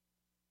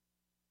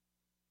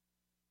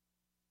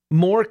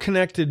 more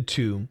connected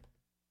to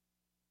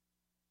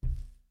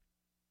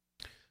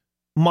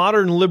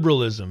modern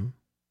liberalism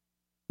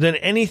than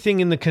anything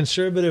in the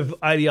conservative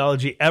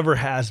ideology ever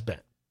has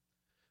been.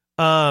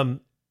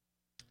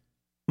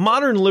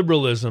 Modern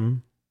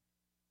liberalism,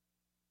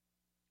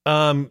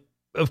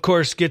 of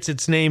course, gets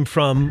its name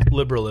from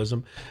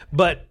liberalism,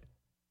 but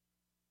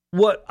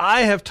what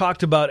I have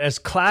talked about as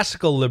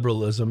classical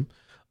liberalism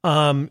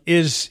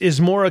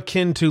is more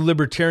akin to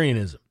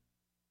libertarianism,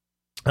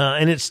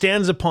 and it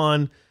stands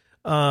upon,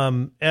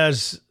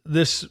 as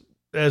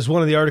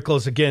one of the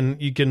articles, again,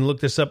 you can look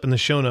this up in the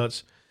show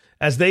notes,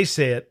 as they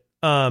say it,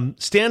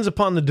 stands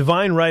upon the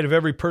divine right of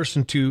every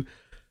person to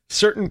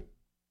certain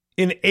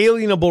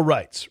inalienable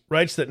rights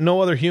that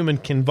no other human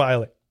can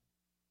violate.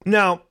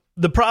 Now,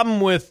 the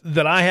problem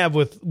that I have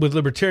with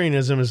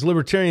libertarianism is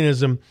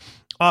libertarianism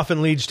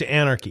often leads to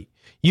anarchy.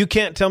 You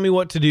can't tell me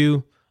what to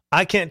do.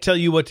 I can't tell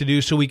you what to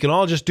do, so we can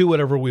all just do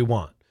whatever we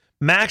want.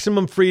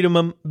 Maximum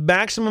freedom,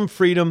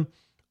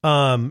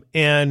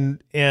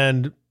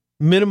 and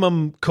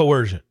minimum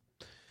coercion.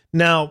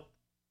 Now,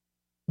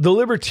 the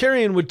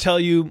libertarian would tell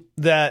you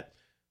that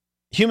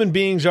human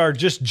beings are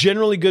just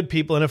generally good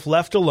people, and if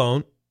left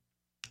alone,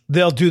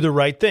 they'll do the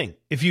right thing.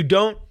 If you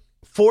don't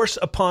force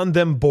upon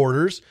them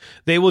borders,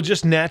 they will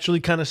just naturally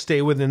kind of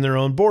stay within their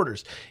own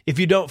borders. If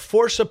you don't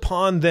force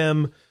upon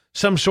them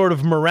some sort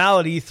of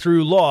morality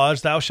through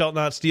laws, thou shalt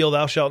not steal,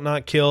 thou shalt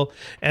not kill,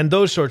 and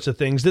those sorts of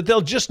things, that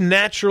they'll just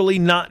naturally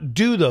not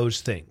do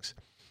those things.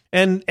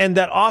 And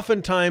that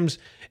oftentimes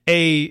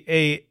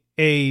a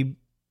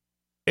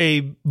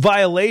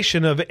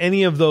violation of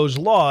any of those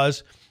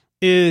laws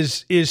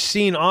is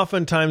seen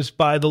oftentimes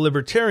by the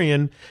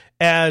libertarian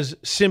as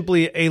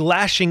simply a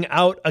lashing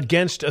out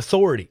against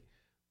authority.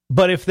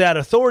 But if that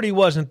authority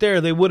wasn't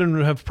there, they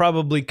wouldn't have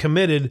probably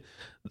committed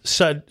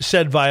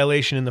said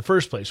violation in the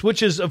first place,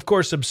 which is, of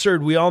course,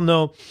 absurd. We all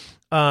know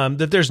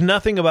that there's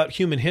nothing about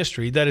human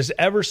history that has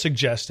ever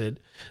suggested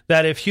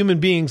that if human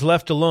beings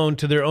left alone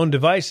to their own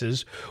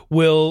devices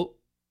will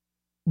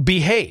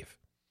behave.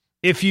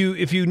 If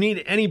you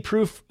need any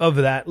proof of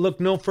that, look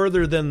no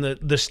further than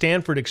the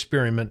Stanford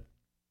experiment.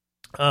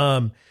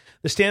 The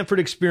Stanford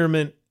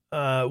experiment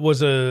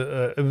was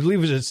I believe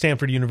it was at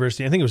Stanford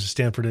University. I think it was a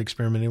Stanford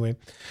experiment anyway.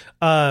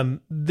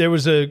 There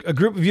was a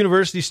group of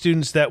university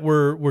students that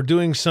were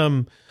doing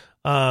some,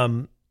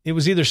 it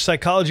was either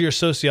psychology or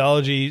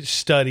sociology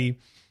study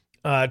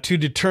to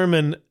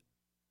determine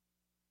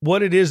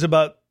what it is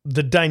about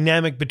the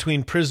dynamic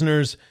between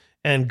prisoners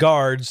and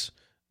guards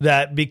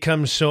that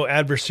becomes so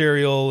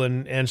adversarial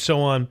and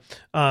so on.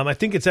 I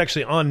think it's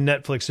actually on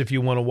Netflix if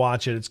you want to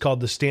watch it. It's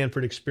called The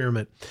Stanford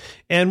Experiment.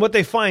 And what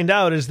they find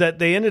out is that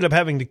they ended up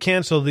having to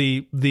cancel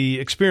the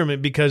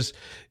experiment because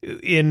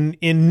in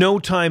no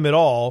time at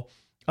all,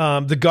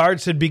 the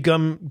guards had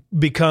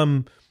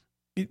become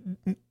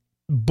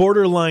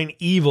borderline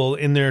evil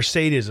in their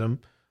sadism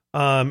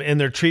and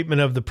their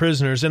treatment of the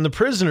prisoners. And the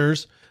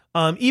prisoners,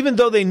 even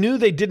though they knew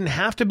they didn't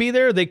have to be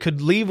there, they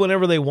could leave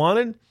whenever they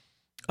wanted,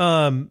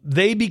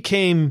 they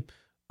became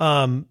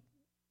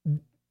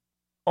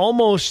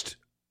almost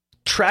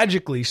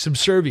tragically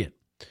subservient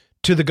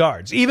to the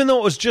guards, even though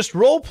it was just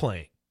role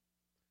playing.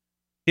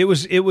 It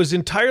was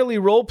entirely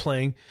role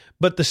playing,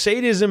 But the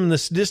sadism and the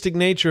sadistic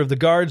nature of the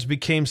guards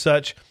became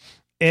such,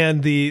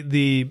 and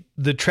the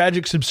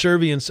tragic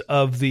subservience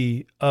of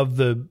the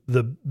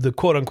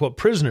quote unquote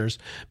prisoners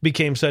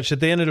became such that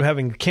they ended up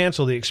having to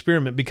cancel the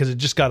experiment because it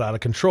just got out of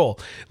control,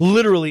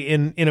 literally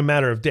in a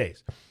matter of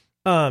days.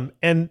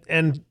 And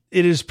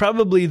it is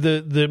probably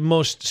the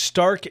most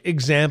stark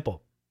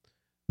example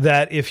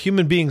that if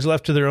human beings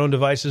left to their own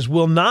devices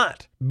will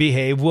not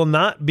behave, will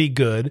not be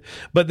good,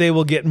 but they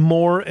will get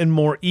more and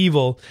more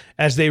evil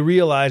as they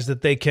realize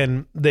that they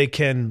can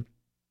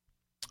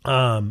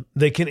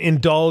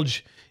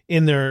indulge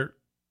in their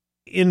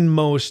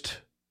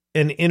inmost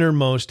and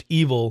innermost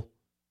evil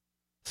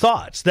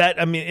thoughts.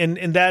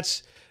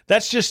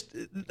 That's just,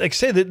 like I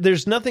say, that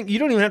there's nothing, you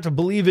don't even have to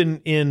believe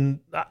in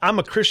I'm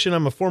a Christian,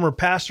 I'm a former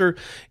pastor,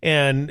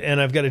 and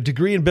I've got a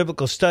degree in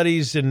biblical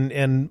studies,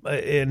 and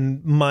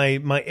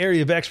my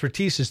area of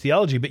expertise is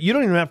theology, but you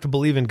don't even have to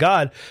believe in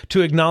God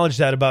to acknowledge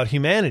that about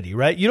humanity,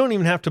 right? You don't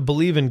even have to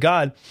believe in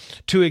God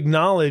to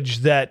acknowledge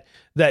that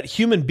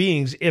human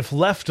beings, if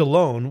left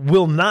alone,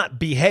 will not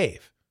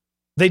behave.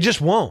 They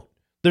just won't.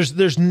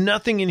 There's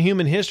nothing in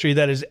human history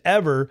that has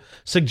ever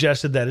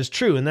suggested that is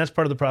true, and that's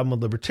part of the problem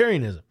with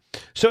libertarianism.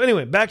 So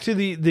anyway, back to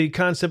the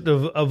concept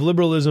of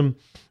liberalism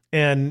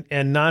and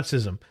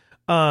Nazism.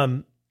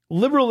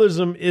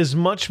 Liberalism is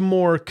much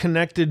more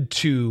connected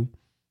to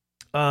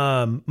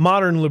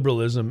modern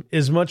liberalism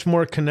is much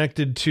more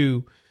connected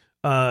to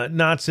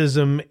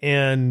Nazism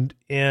and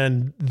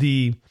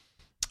the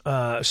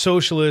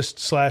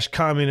socialist /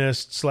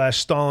 communist /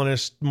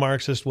 Stalinist,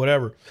 Marxist,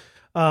 whatever.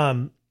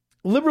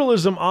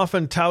 Liberalism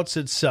often touts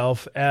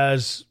itself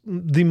as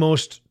the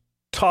most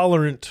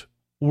tolerant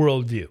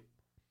worldview.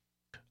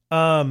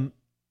 And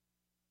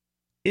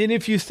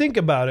if you think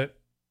about it,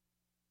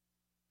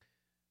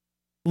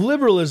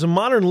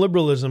 modern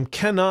liberalism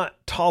cannot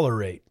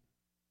tolerate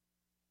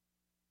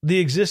the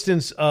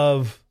existence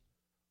of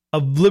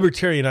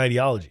libertarian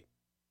ideology,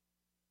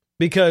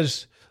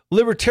 because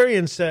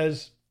libertarian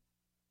says,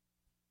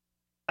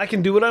 I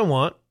can do what I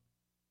want.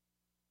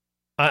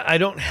 I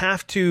don't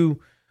have to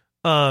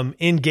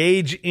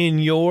engage in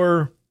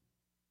your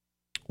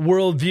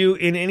worldview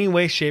in any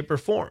way, shape, or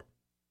form.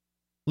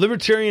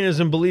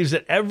 Libertarianism believes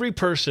that every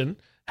person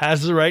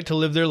has the right to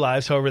live their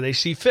lives however they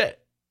see fit.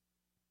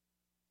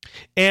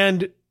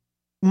 And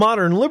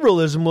modern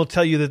liberalism will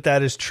tell you that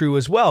that is true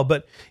as well.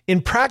 But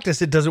in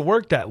practice, it doesn't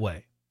work that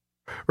way,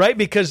 right?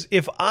 Because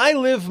if I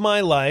live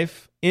my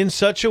life in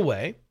such a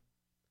way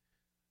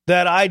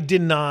that I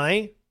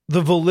deny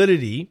the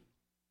validity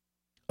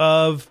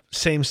of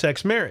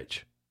same-sex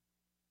marriage,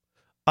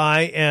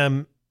 I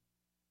am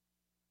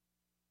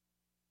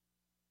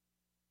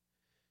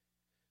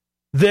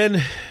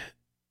then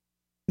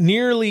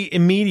nearly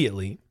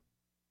immediately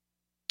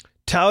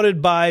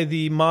touted by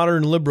the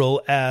modern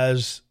liberal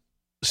as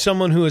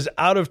someone who is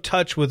out of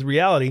touch with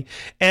reality.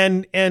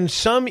 And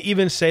some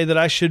even say that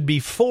I should be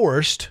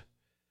forced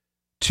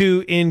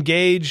to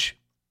engage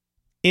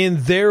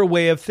in their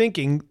way of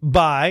thinking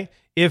by,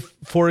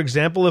 for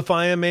example, if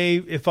I am a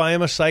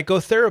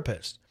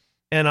psychotherapist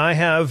and I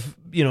have,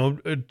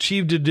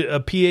 achieved a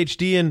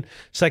PhD in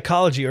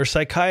psychology or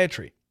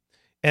psychiatry,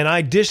 and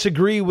I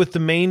disagree with the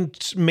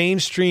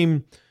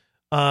mainstream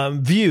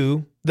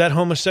view that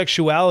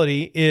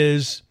homosexuality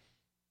is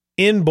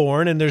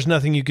inborn and there's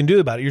nothing you can do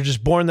about it. You're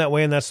just born that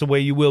way, and that's the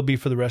way you will be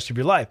for the rest of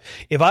your life.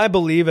 If I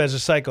believe, as a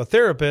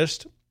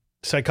psychotherapist,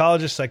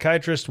 psychologist,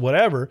 psychiatrist,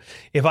 whatever,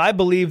 if I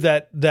believe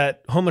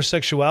that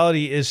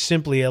homosexuality is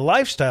simply a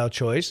lifestyle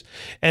choice,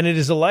 and it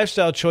is a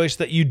lifestyle choice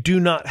that you do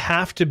not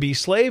have to be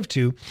slave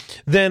to,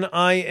 then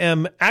I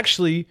am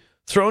actually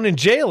thrown in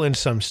jail in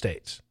some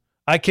states.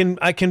 I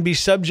can be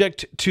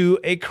subject to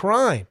a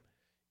crime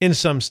in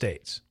some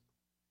states.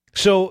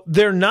 So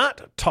they're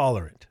not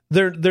tolerant.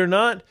 They're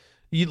not,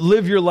 you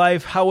live your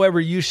life however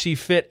you see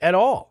fit at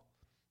all.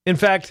 In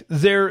fact,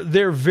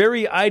 their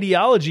very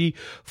ideology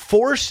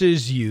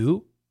forces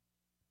you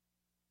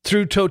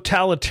through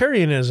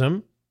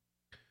totalitarianism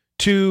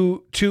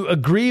to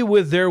agree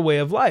with their way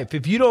of life.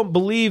 If you don't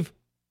believe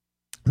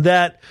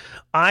that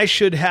I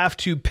should have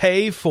to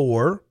pay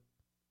for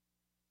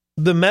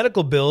the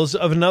medical bills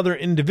of another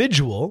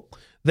individual,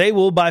 they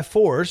will by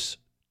force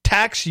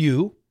tax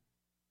you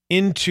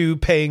into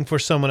paying for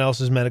someone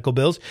else's medical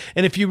bills.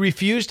 And if you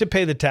refuse to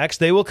pay the tax,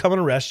 they will come and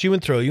arrest you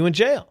and throw you in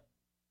jail.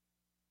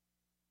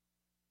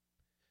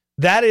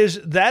 That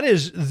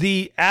is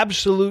the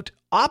absolute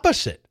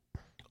opposite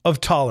of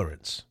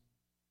tolerance.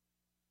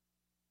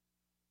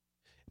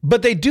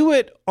 But they do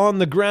it on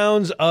the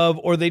grounds of,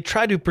 or they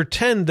try to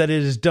pretend that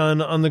it is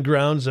done on the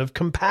grounds of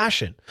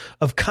compassion,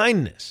 of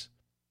kindness,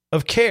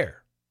 of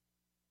care.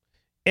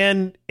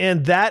 And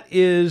that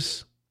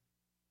is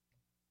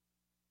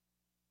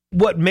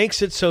what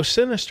makes it so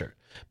sinister.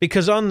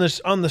 Because on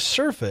the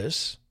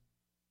surface,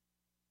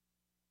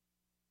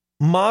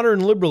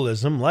 modern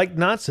liberalism, like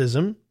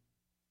Nazism,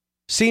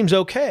 seems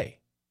okay.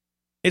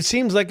 It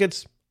seems like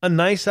it's a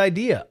nice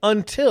idea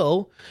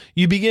until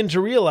you begin to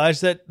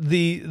realize that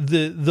the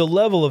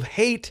level of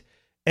hate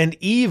and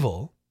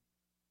evil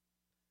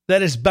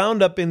that is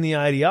bound up in the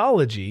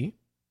ideology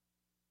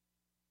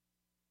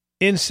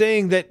in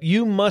saying that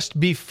you must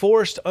be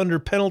forced under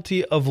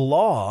penalty of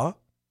law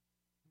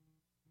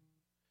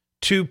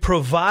to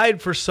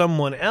provide for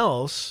someone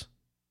else,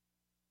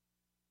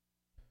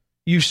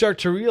 you start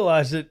to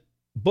realize that,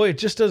 boy, it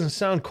just doesn't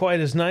sound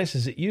quite as nice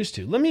as it used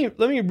to. Let me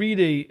read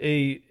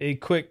a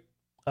quick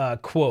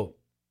quote.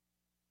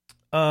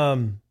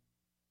 That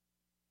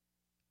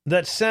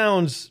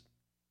sounds,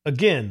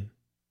 again,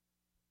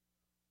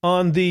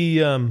 on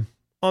the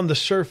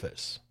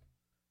surface,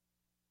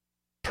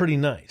 pretty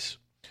nice.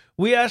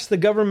 We ask the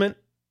government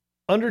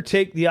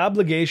undertake the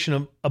obligation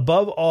of,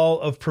 above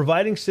all, of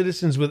providing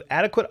citizens with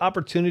adequate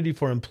opportunity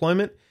for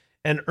employment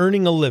and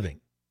earning a living.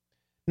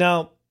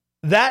 Now,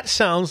 that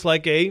sounds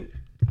like a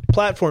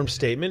platform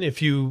statement.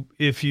 If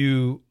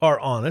you are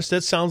honest,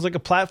 that sounds like a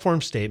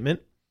platform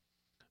statement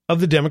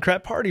of the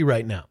Democrat Party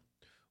right now.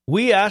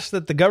 We ask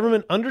that the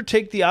government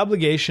undertake the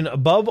obligation,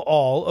 above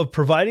all, of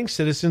providing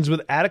citizens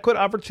with adequate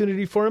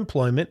opportunity for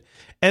employment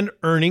and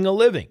earning a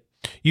living.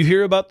 You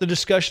hear about the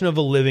discussion of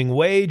a living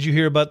wage. You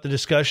hear about the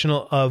discussion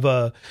of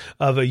a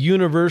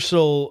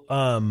universal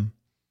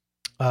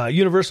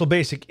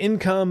basic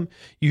income.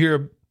 You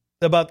hear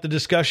about the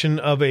discussion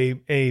of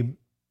a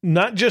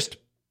not just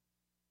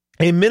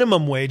a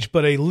minimum wage,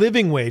 but a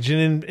living wage.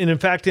 And in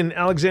fact, in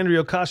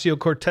Alexandria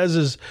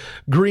Ocasio-Cortez's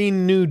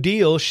Green New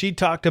Deal, she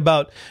talked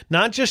about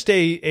not just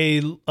a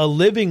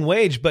living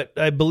wage, but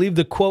I believe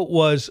the quote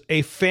was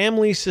a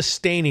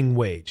family-sustaining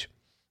wage.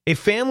 A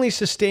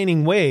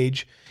family-sustaining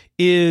wage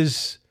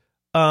is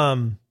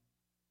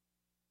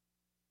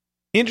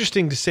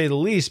interesting to say the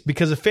least,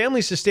 because a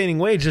family-sustaining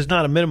wage is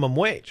not a minimum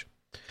wage.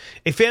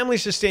 A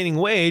family-sustaining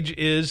wage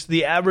is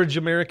the average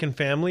American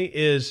family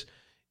is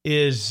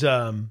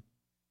a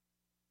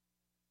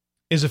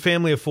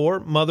family of four,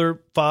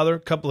 mother, father,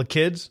 couple of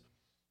kids.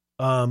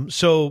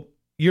 So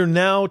you're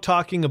now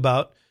talking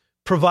about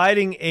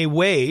providing a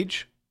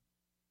wage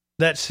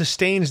that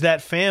sustains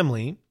that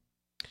family.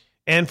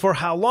 And for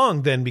how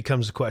long then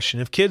becomes the question.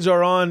 If kids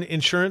are on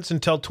insurance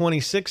until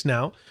 26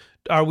 now,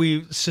 are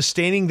we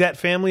sustaining that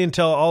family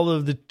until all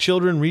of the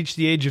children reach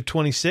the age of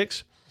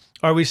 26?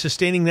 Are we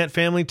sustaining that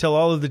family till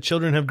all of the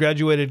children have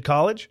graduated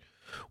college?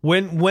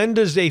 When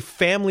does a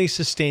family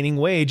sustaining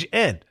wage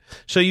end?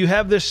 So you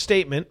have this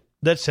statement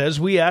that says,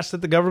 we ask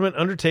that the government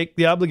undertake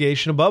the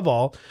obligation, above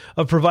all,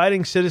 of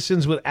providing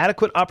citizens with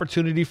adequate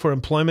opportunity for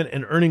employment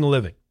and earning a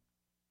living.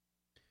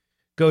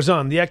 Goes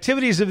on, the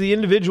activities of the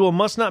individual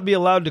must not be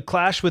allowed to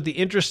clash with the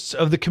interests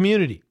of the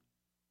community,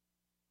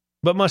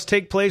 but must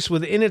take place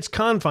within its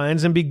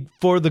confines and be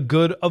for the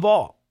good of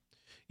all.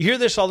 You hear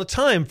this all the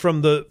time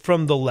from the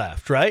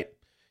left, right?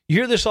 You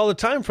hear this all the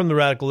time from the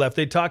radical left.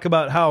 They talk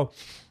about how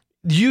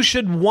you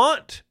should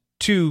want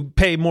to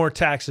pay more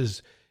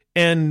taxes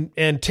and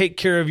take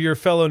care of your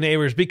fellow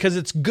neighbors because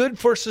it's good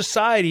for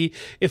society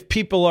if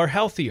people are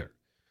healthier.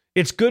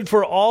 It's good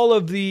for all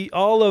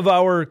of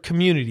our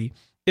community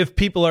if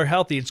people are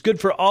healthy. It's good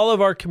for all of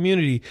our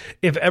community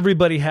if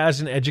everybody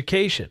has an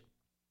education.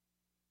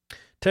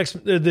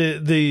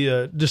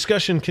 The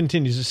discussion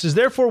continues. It says,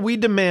 therefore, we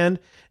demand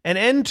an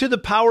end to the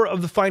power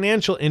of the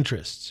financial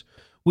interests.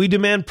 We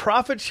demand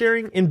profit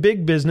sharing in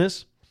big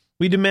business.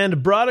 We demand a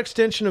broad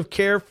extension of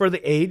care for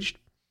the aged.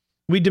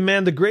 We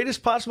demand the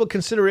greatest possible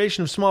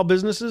consideration of small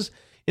businesses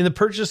in the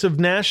purchase of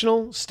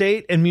national,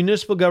 state, and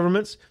municipal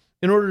governments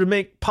in order to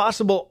make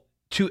possible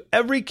to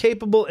every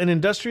capable and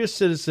industrious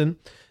citizen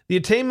the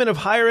attainment of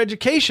higher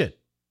education,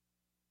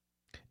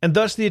 and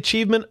thus the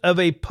achievement of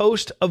a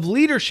post of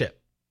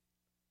leadership.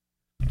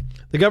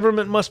 The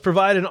government must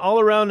provide an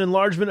all-around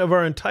enlargement of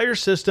our entire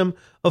system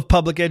of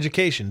public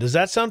education. Does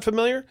that sound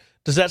familiar?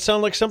 Does that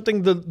sound like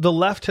something the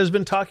left has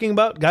been talking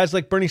about? Guys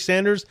like Bernie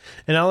Sanders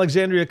and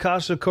Alexandria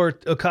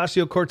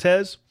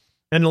Ocasio-Cortez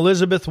and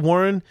Elizabeth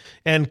Warren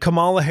and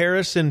Kamala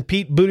Harris and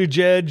Pete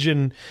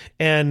Buttigieg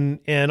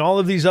and all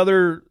of these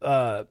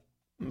other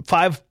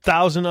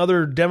 5,000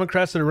 other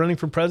Democrats that are running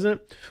for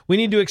president. We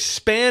need to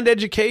expand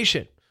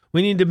education.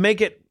 We need to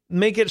make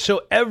it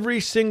so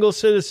every single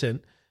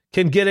citizen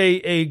can get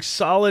a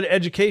solid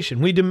education.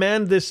 We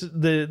demand this,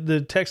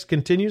 the text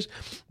continues,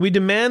 we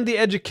demand the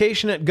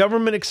education at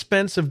government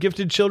expense of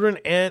gifted children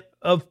and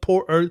of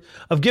poor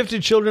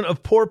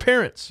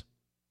parents.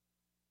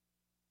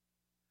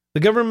 The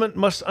government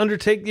must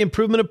undertake the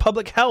improvement of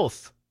public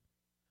health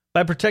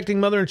by protecting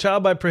mother and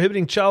child, by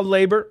prohibiting child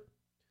labor,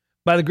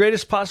 by the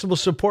greatest possible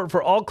support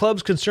for all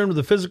clubs concerned with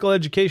the physical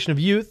education of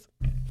youth.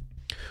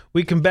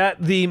 We combat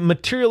the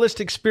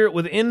materialistic spirit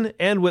within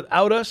and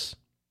without us,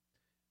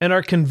 and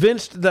are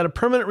convinced that a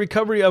permanent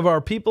recovery of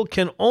our people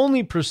can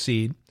only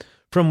proceed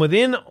from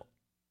within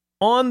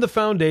on the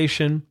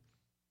foundation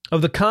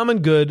of the common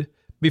good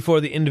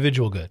before the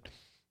individual good.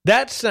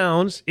 That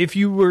sounds, if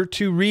you were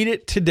to read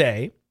it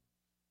today,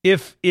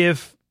 if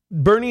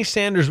Bernie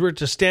Sanders were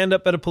to stand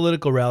up at a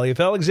political rally, if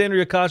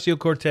Alexandria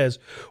Ocasio-Cortez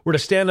were to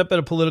stand up at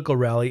a political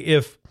rally,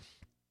 if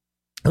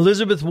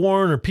Elizabeth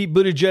Warren or Pete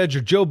Buttigieg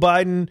or Joe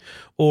Biden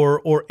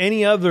or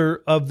any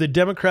other of the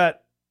Democrat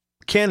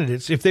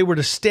candidates, if they were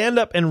to stand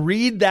up and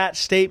read that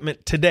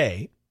statement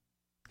today,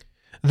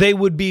 they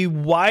would be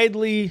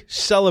widely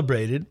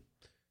celebrated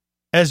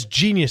as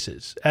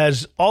geniuses,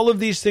 as all of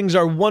these things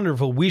are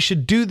wonderful. We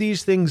should do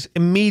these things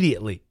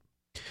immediately.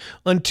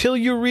 Until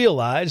you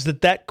realize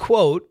that that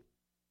quote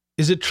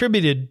is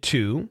attributed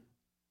to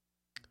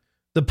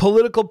the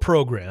political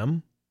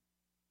program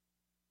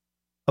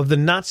of the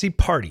Nazi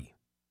Party,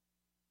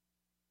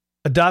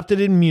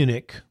 adopted in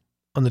Munich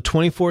on the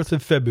 24th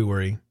of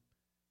February,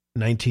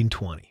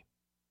 1920.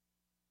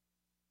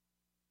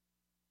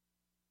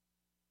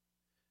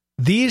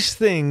 These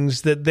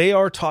things that they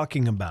are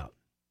talking about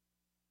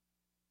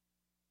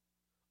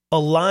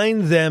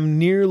align them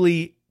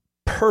nearly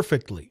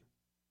perfectly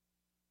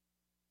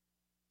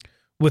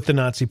with the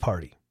Nazi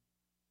Party.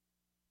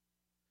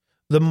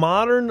 The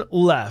modern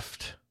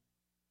left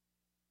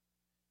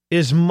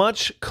is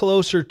much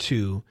closer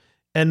to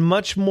and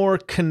much more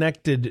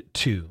connected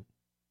to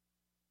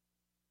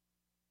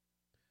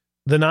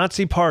the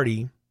Nazi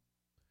Party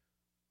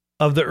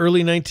of the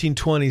early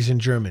 1920s in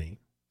Germany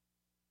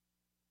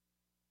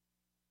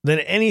than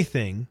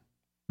anything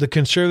the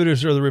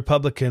conservatives or the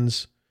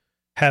Republicans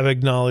have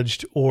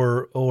acknowledged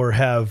or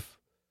have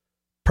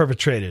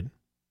perpetrated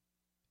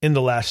in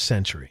the last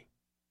century.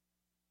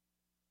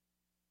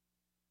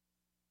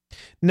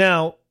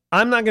 Now,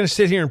 I'm not going to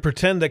sit here and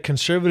pretend that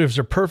conservatives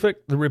are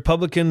perfect, the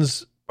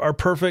Republicans are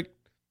perfect,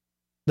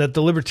 that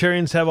the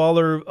libertarians have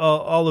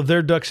all of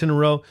their ducks in a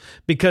row,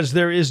 because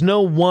there is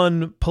no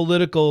one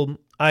political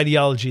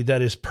ideology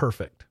that is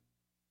perfect.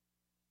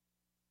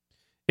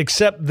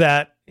 Except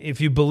that,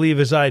 if you believe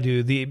as I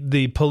do,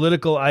 the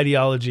political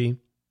ideology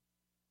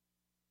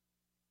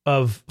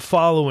of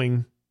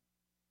following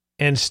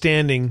and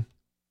standing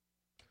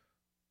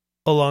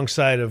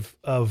alongside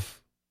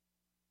of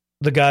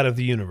the God of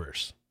the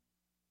universe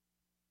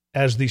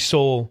as the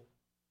sole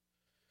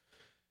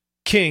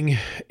king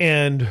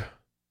and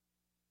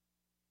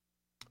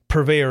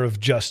purveyor of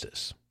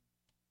justice.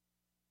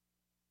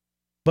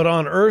 But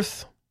on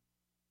earth,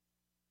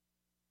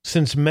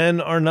 since men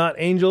are not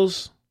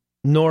angels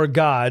nor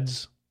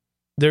gods,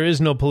 there is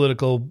no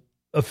political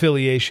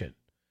affiliation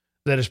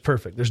that is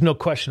perfect. There's no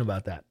question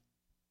about that.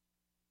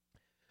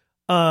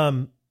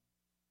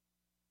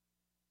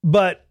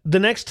 But the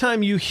next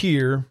time you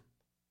hear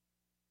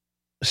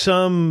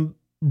some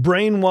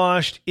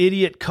brainwashed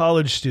idiot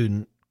college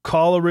student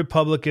call a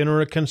Republican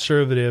or a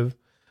conservative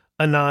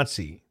a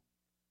Nazi,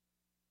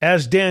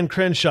 as Dan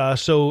Crenshaw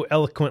so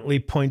eloquently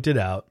pointed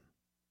out,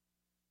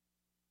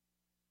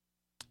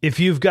 if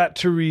you've got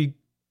to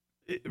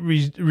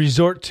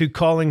resort to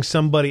calling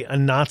somebody a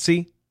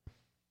Nazi,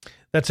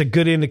 that's a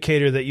good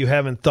indicator that you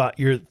haven't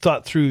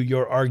thought through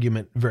your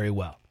argument very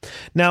well.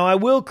 Now, I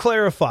will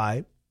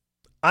clarify,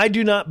 I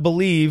do not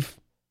believe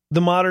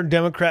the modern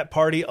Democrat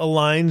Party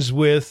aligns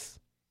with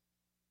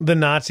the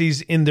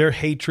Nazis in their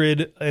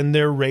hatred and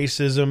their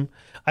racism.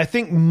 I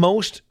think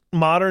most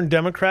modern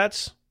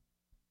Democrats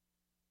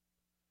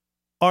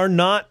are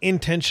not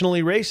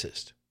intentionally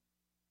racist.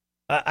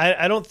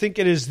 I don't think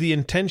it is the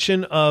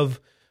intention of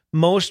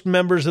most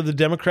members of the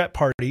Democrat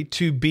Party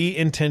to be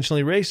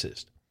intentionally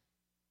racist.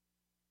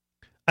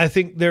 I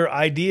think their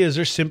ideas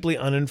are simply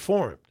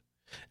uninformed.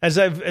 As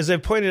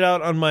I've pointed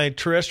out on my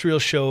terrestrial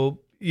show,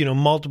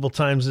 multiple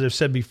times, as I've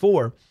said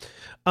before,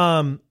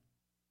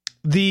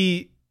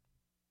 the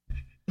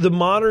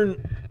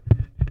modern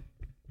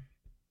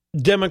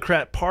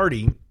Democrat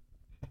Party,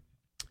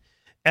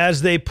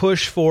 as they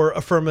push for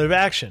affirmative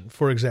action,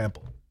 for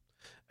example,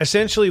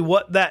 essentially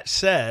what that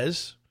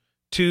says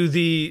to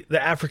the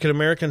African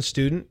American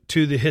student,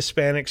 to the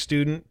Hispanic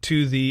student,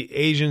 to the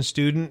Asian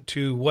student,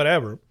 to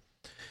whatever,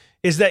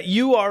 is that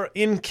you are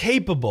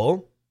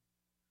incapable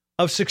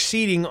of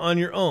succeeding on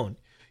your own.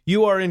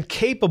 You are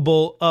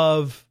incapable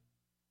of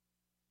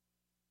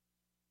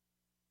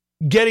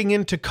getting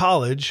into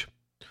college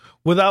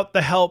without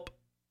the help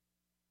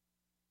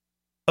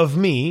of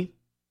me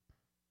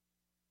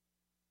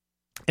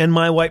and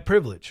my white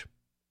privilege.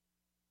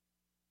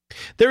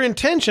 Their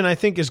intention, I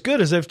think, is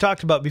good, as I've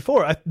talked about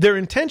before. Their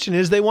intention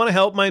is they want to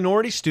help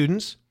minority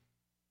students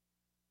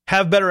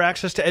have better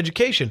access to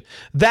education.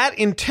 That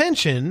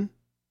intention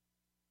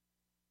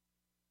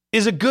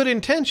is a good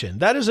intention.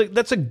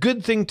 That's a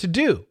good thing to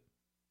do.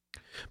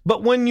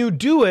 But when you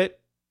do it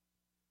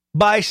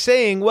by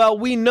saying, well,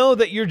 we know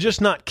that you're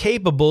just not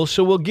capable,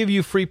 so we'll give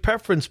you free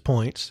preference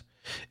points,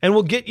 and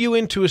we'll get you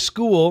into a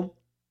school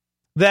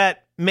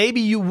that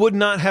maybe you would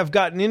not have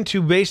gotten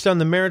into based on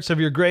the merits of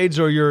your grades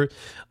or your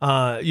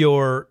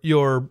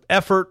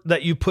effort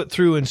that you put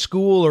through in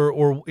school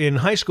or in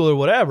high school or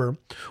whatever.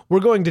 We're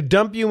going to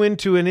dump you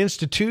into an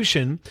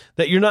institution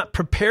that you're not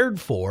prepared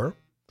for,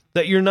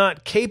 that you're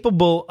not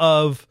capable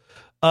of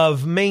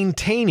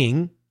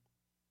maintaining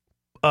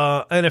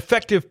an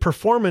effective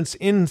performance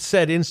in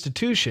said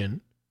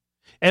institution.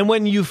 And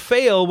when you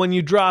fail, when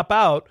you drop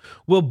out,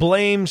 we'll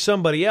blame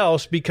somebody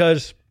else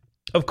because,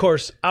 of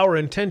course, our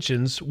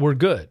intentions were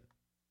good.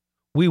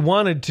 We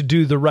wanted to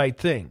do the right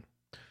thing.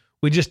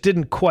 We just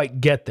didn't quite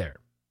get there.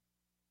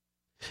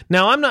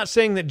 Now, I'm not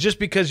saying that just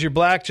because you're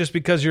black, just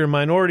because you're a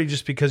minority,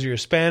 just because you're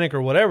Hispanic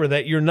or whatever,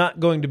 that you're not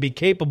going to be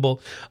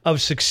capable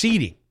of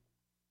succeeding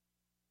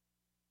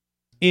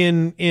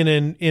in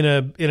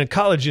a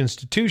college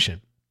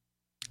institution.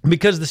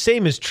 Because the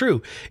same is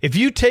true. If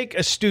you take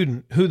a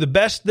student who the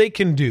best they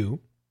can do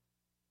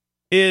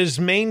is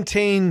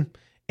maintain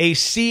a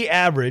C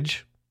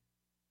average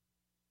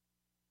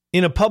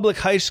in a public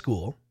high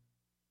school,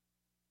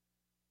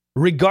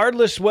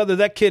 regardless whether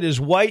that kid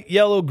is white,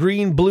 yellow,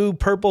 green, blue,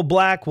 purple,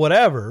 black,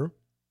 whatever,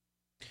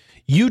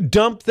 you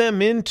dump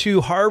them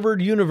into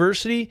Harvard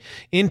University,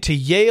 into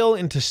Yale,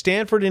 into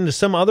Stanford, into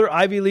some other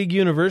Ivy League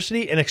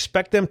university and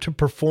expect them to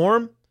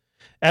perform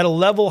at a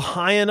level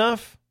high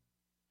enough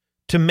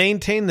to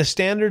maintain the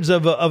standards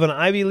of an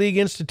Ivy League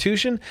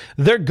institution,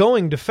 they're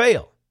going to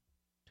fail.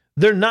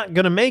 They're not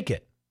going to make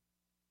it.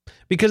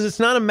 Because it's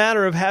not a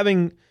matter of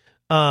having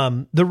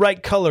the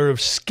right color of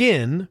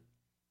skin.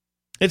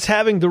 It's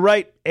having the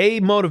right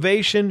A,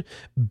 motivation,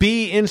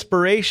 B,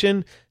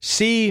 inspiration,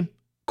 C,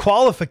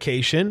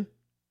 qualification,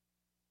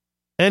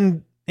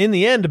 and in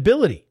the end,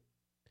 ability.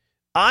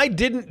 I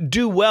didn't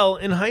do well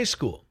in high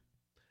school.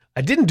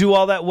 I didn't do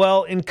all that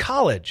well in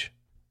college.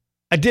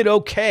 I did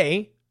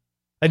okay.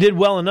 I did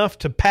well enough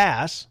to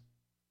pass,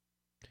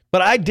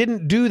 but I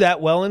didn't do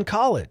that well in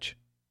college.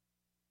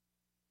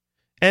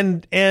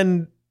 And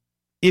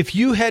if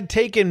you had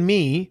taken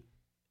me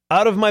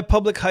out of my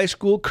public high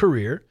school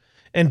career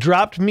and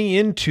dropped me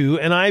into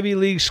an Ivy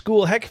League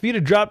school, heck, if you'd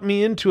have dropped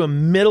me into a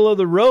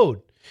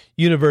middle-of-the-road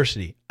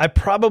university, I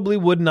probably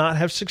would not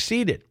have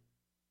succeeded.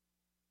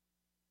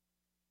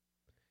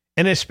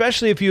 And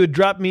especially if you had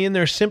dropped me in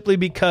there simply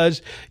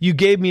because you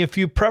gave me a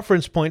few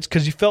preference points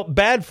because you felt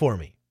bad for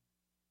me.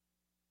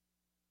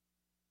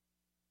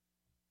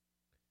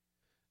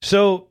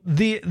 So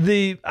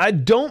like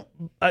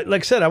I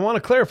said, I want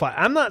to clarify.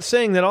 I'm not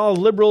saying that all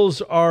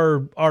liberals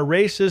are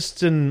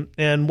racists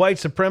and white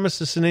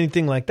supremacists and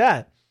anything like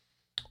that.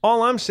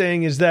 All I'm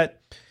saying is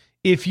that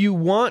if you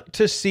want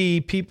to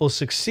see people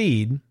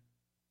succeed,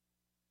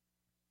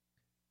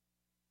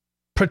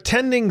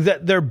 pretending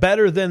that they're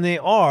better than they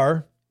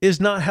are is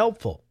not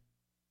helpful.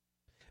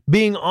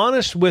 Being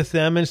honest with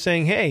them and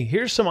saying, "Hey,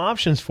 here's some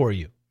options for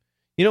you.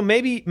 You know,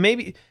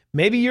 maybe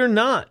you're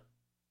not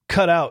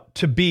cut out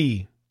to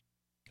be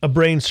a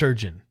brain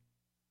surgeon.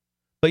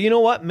 But you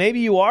know what?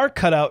 Maybe you are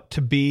cut out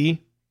to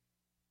be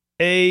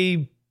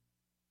a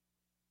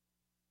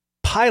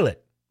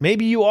pilot.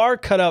 Maybe you are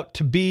cut out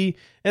to be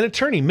an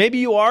attorney. Maybe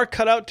you are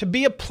cut out to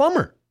be a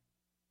plumber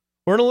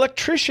or an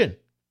electrician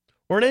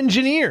or an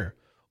engineer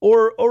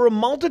or a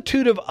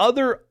multitude of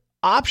other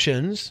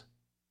options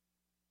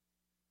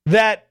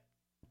that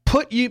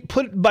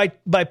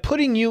by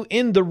putting you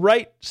in the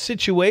right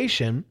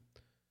situation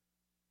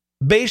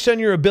based on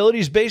your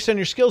abilities, based on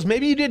your skills.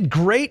 Maybe you did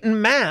great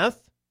in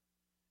math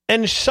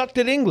and sucked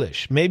at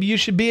English. Maybe you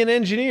should be an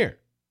engineer.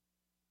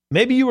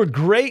 Maybe you were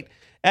great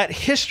at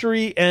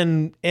history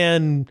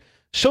and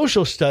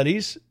social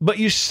studies, but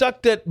you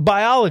sucked at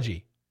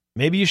biology.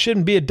 Maybe you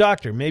shouldn't be a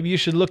doctor. Maybe you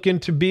should look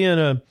into being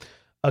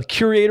a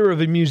curator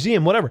of a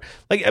museum, whatever.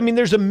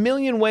 There's a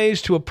million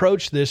ways to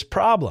approach this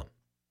problem.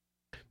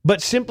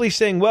 But simply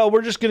saying, well,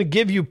 we're just going to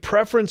give you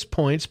preference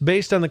points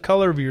based on the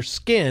color of your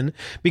skin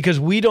because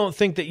we don't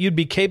think that you'd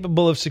be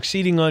capable of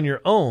succeeding on your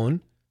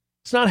own,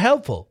 it's not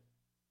helpful.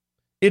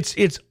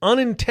 It's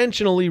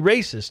unintentionally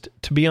racist,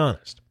 to be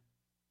honest.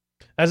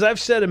 As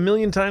I've said a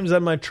million times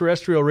on my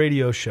terrestrial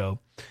radio show,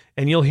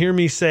 and you'll hear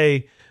me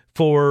say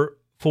for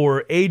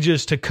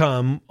ages to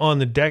come on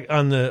the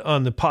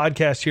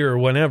podcast here or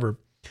whenever,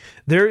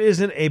 there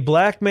isn't a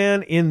black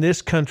man in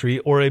this country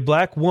or a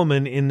black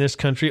woman in this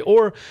country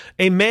or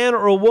a man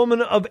or a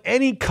woman of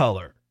any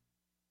color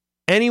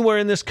anywhere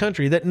in this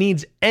country that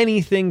needs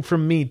anything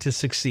from me to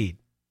succeed.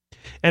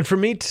 And for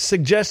me to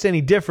suggest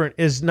any different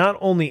is not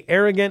only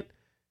arrogant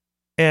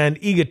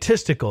and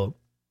egotistical,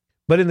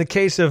 but in the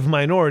case of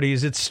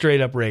minorities, it's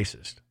straight up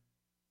racist.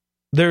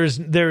 There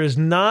is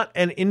not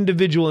an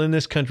individual in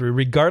this country,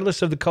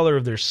 regardless of the color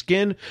of their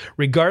skin,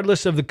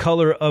 regardless of the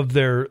color of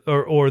their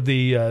or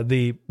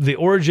the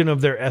origin of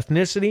their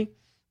ethnicity,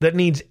 that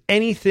needs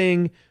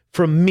anything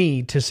from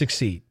me to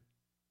succeed.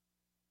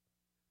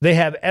 They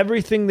have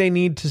everything they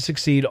need to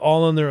succeed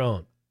all on their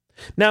own.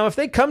 Now, if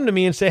they come to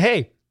me and say,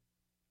 "Hey,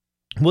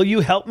 will you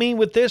help me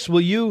with this?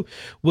 Will you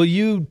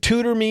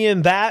tutor me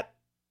in that?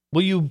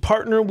 Will you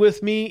partner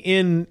with me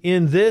in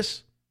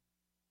this?"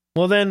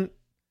 Well, then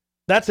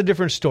that's a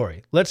different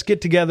story. Let's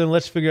get together and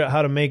let's figure out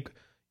how to make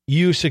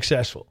you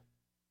successful.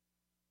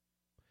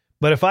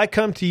 But if I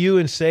come to you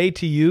and say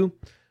to you,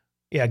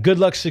 "Yeah, good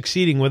luck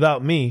succeeding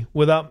without me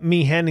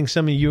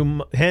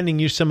handing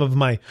you some of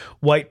my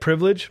white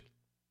privilege,"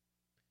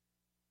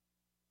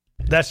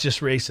 that's just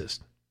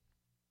racist.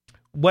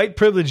 White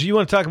privilege, you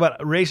want to talk about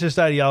racist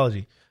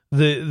ideology.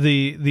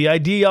 The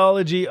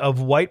ideology of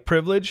white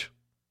privilege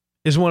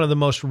is one of the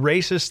most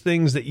racist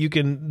things that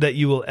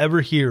you will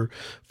ever hear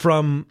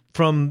from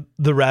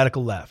the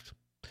radical left.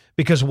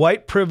 Because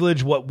what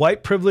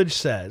white privilege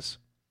says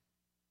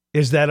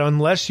is that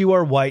unless you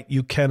are white,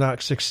 you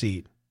cannot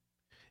succeed.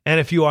 And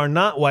if you are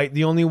not white,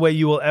 the only way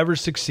you will ever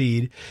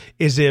succeed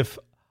is if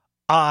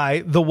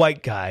I, the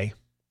white guy,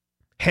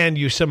 hand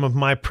you some of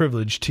my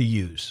privilege to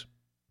use.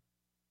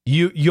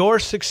 Your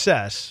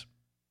success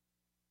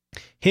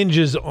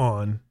hinges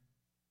on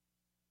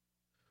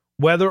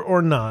whether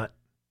or not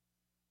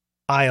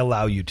I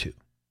allow you to.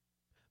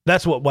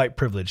 That's what white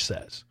privilege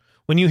says.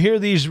 When you hear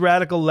these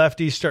radical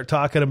lefties start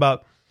talking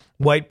about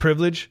white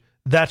privilege,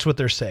 that's what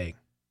they're saying.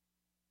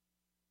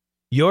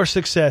 Your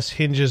success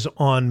hinges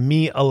on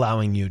me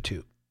allowing you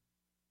to.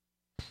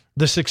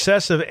 The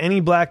success of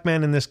any black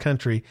man in this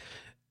country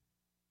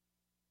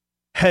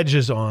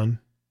hinges on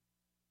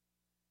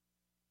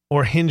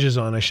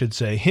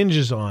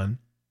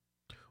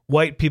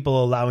white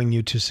people allowing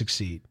you to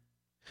succeed.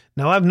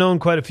 Now, I've known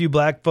quite a few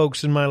black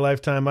folks in my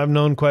lifetime. I've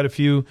known quite a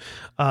few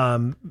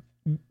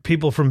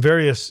people from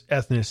various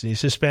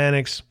ethnicities,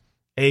 Hispanics,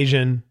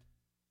 Asian.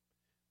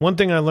 One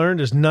thing I learned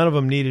is none of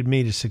them needed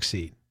me to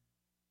succeed.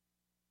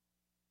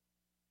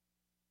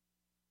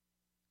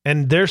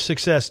 And their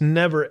success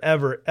never,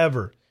 ever,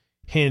 ever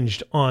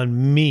hinged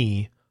on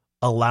me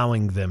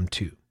allowing them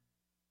to.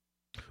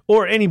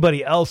 Or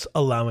anybody else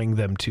allowing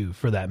them to,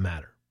 for that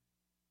matter.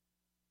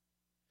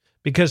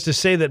 Because to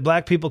say that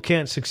black people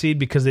can't succeed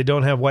because they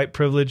don't have white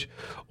privilege,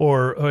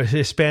 or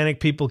Hispanic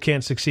people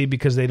can't succeed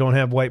because they don't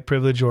have white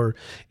privilege, or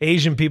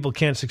Asian people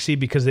can't succeed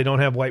because they don't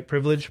have white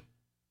privilege,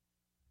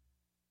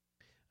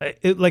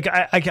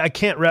 I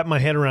can't wrap my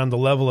head around the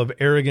level of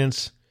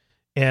arrogance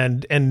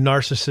and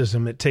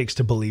narcissism it takes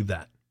to believe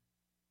that.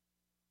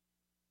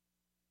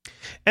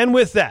 And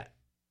with that,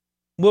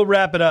 we'll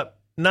wrap it up.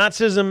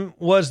 Nazism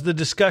was the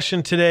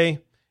discussion today,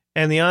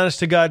 and the honest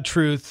to God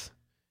truth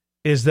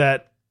is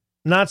that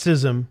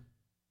Nazism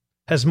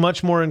has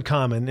much more in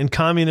common, and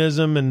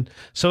communism and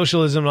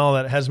socialism and all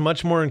that has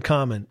much more in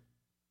common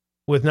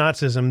with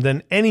Nazism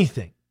than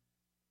anything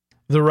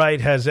the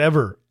right has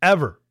ever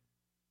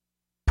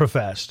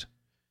professed.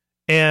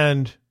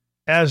 And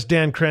as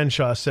Dan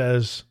Crenshaw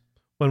says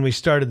when we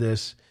started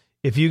this,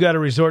 if you got to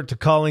resort to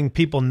calling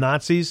people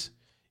Nazis,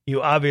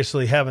 you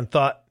obviously haven't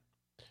thought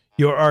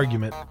your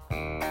argument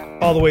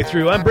all the way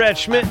through. I'm Brad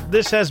Schmidt.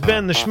 This has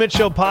been the Schmidt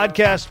Show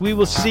podcast. We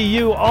will see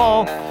you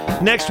all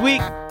next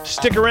week.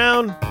 Stick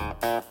around.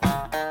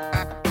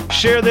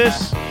 Share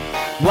this.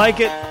 Like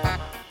it.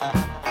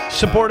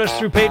 Support us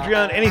through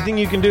Patreon. Anything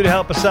you can do to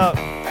help us out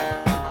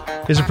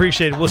is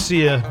appreciated. We'll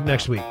see you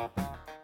next week.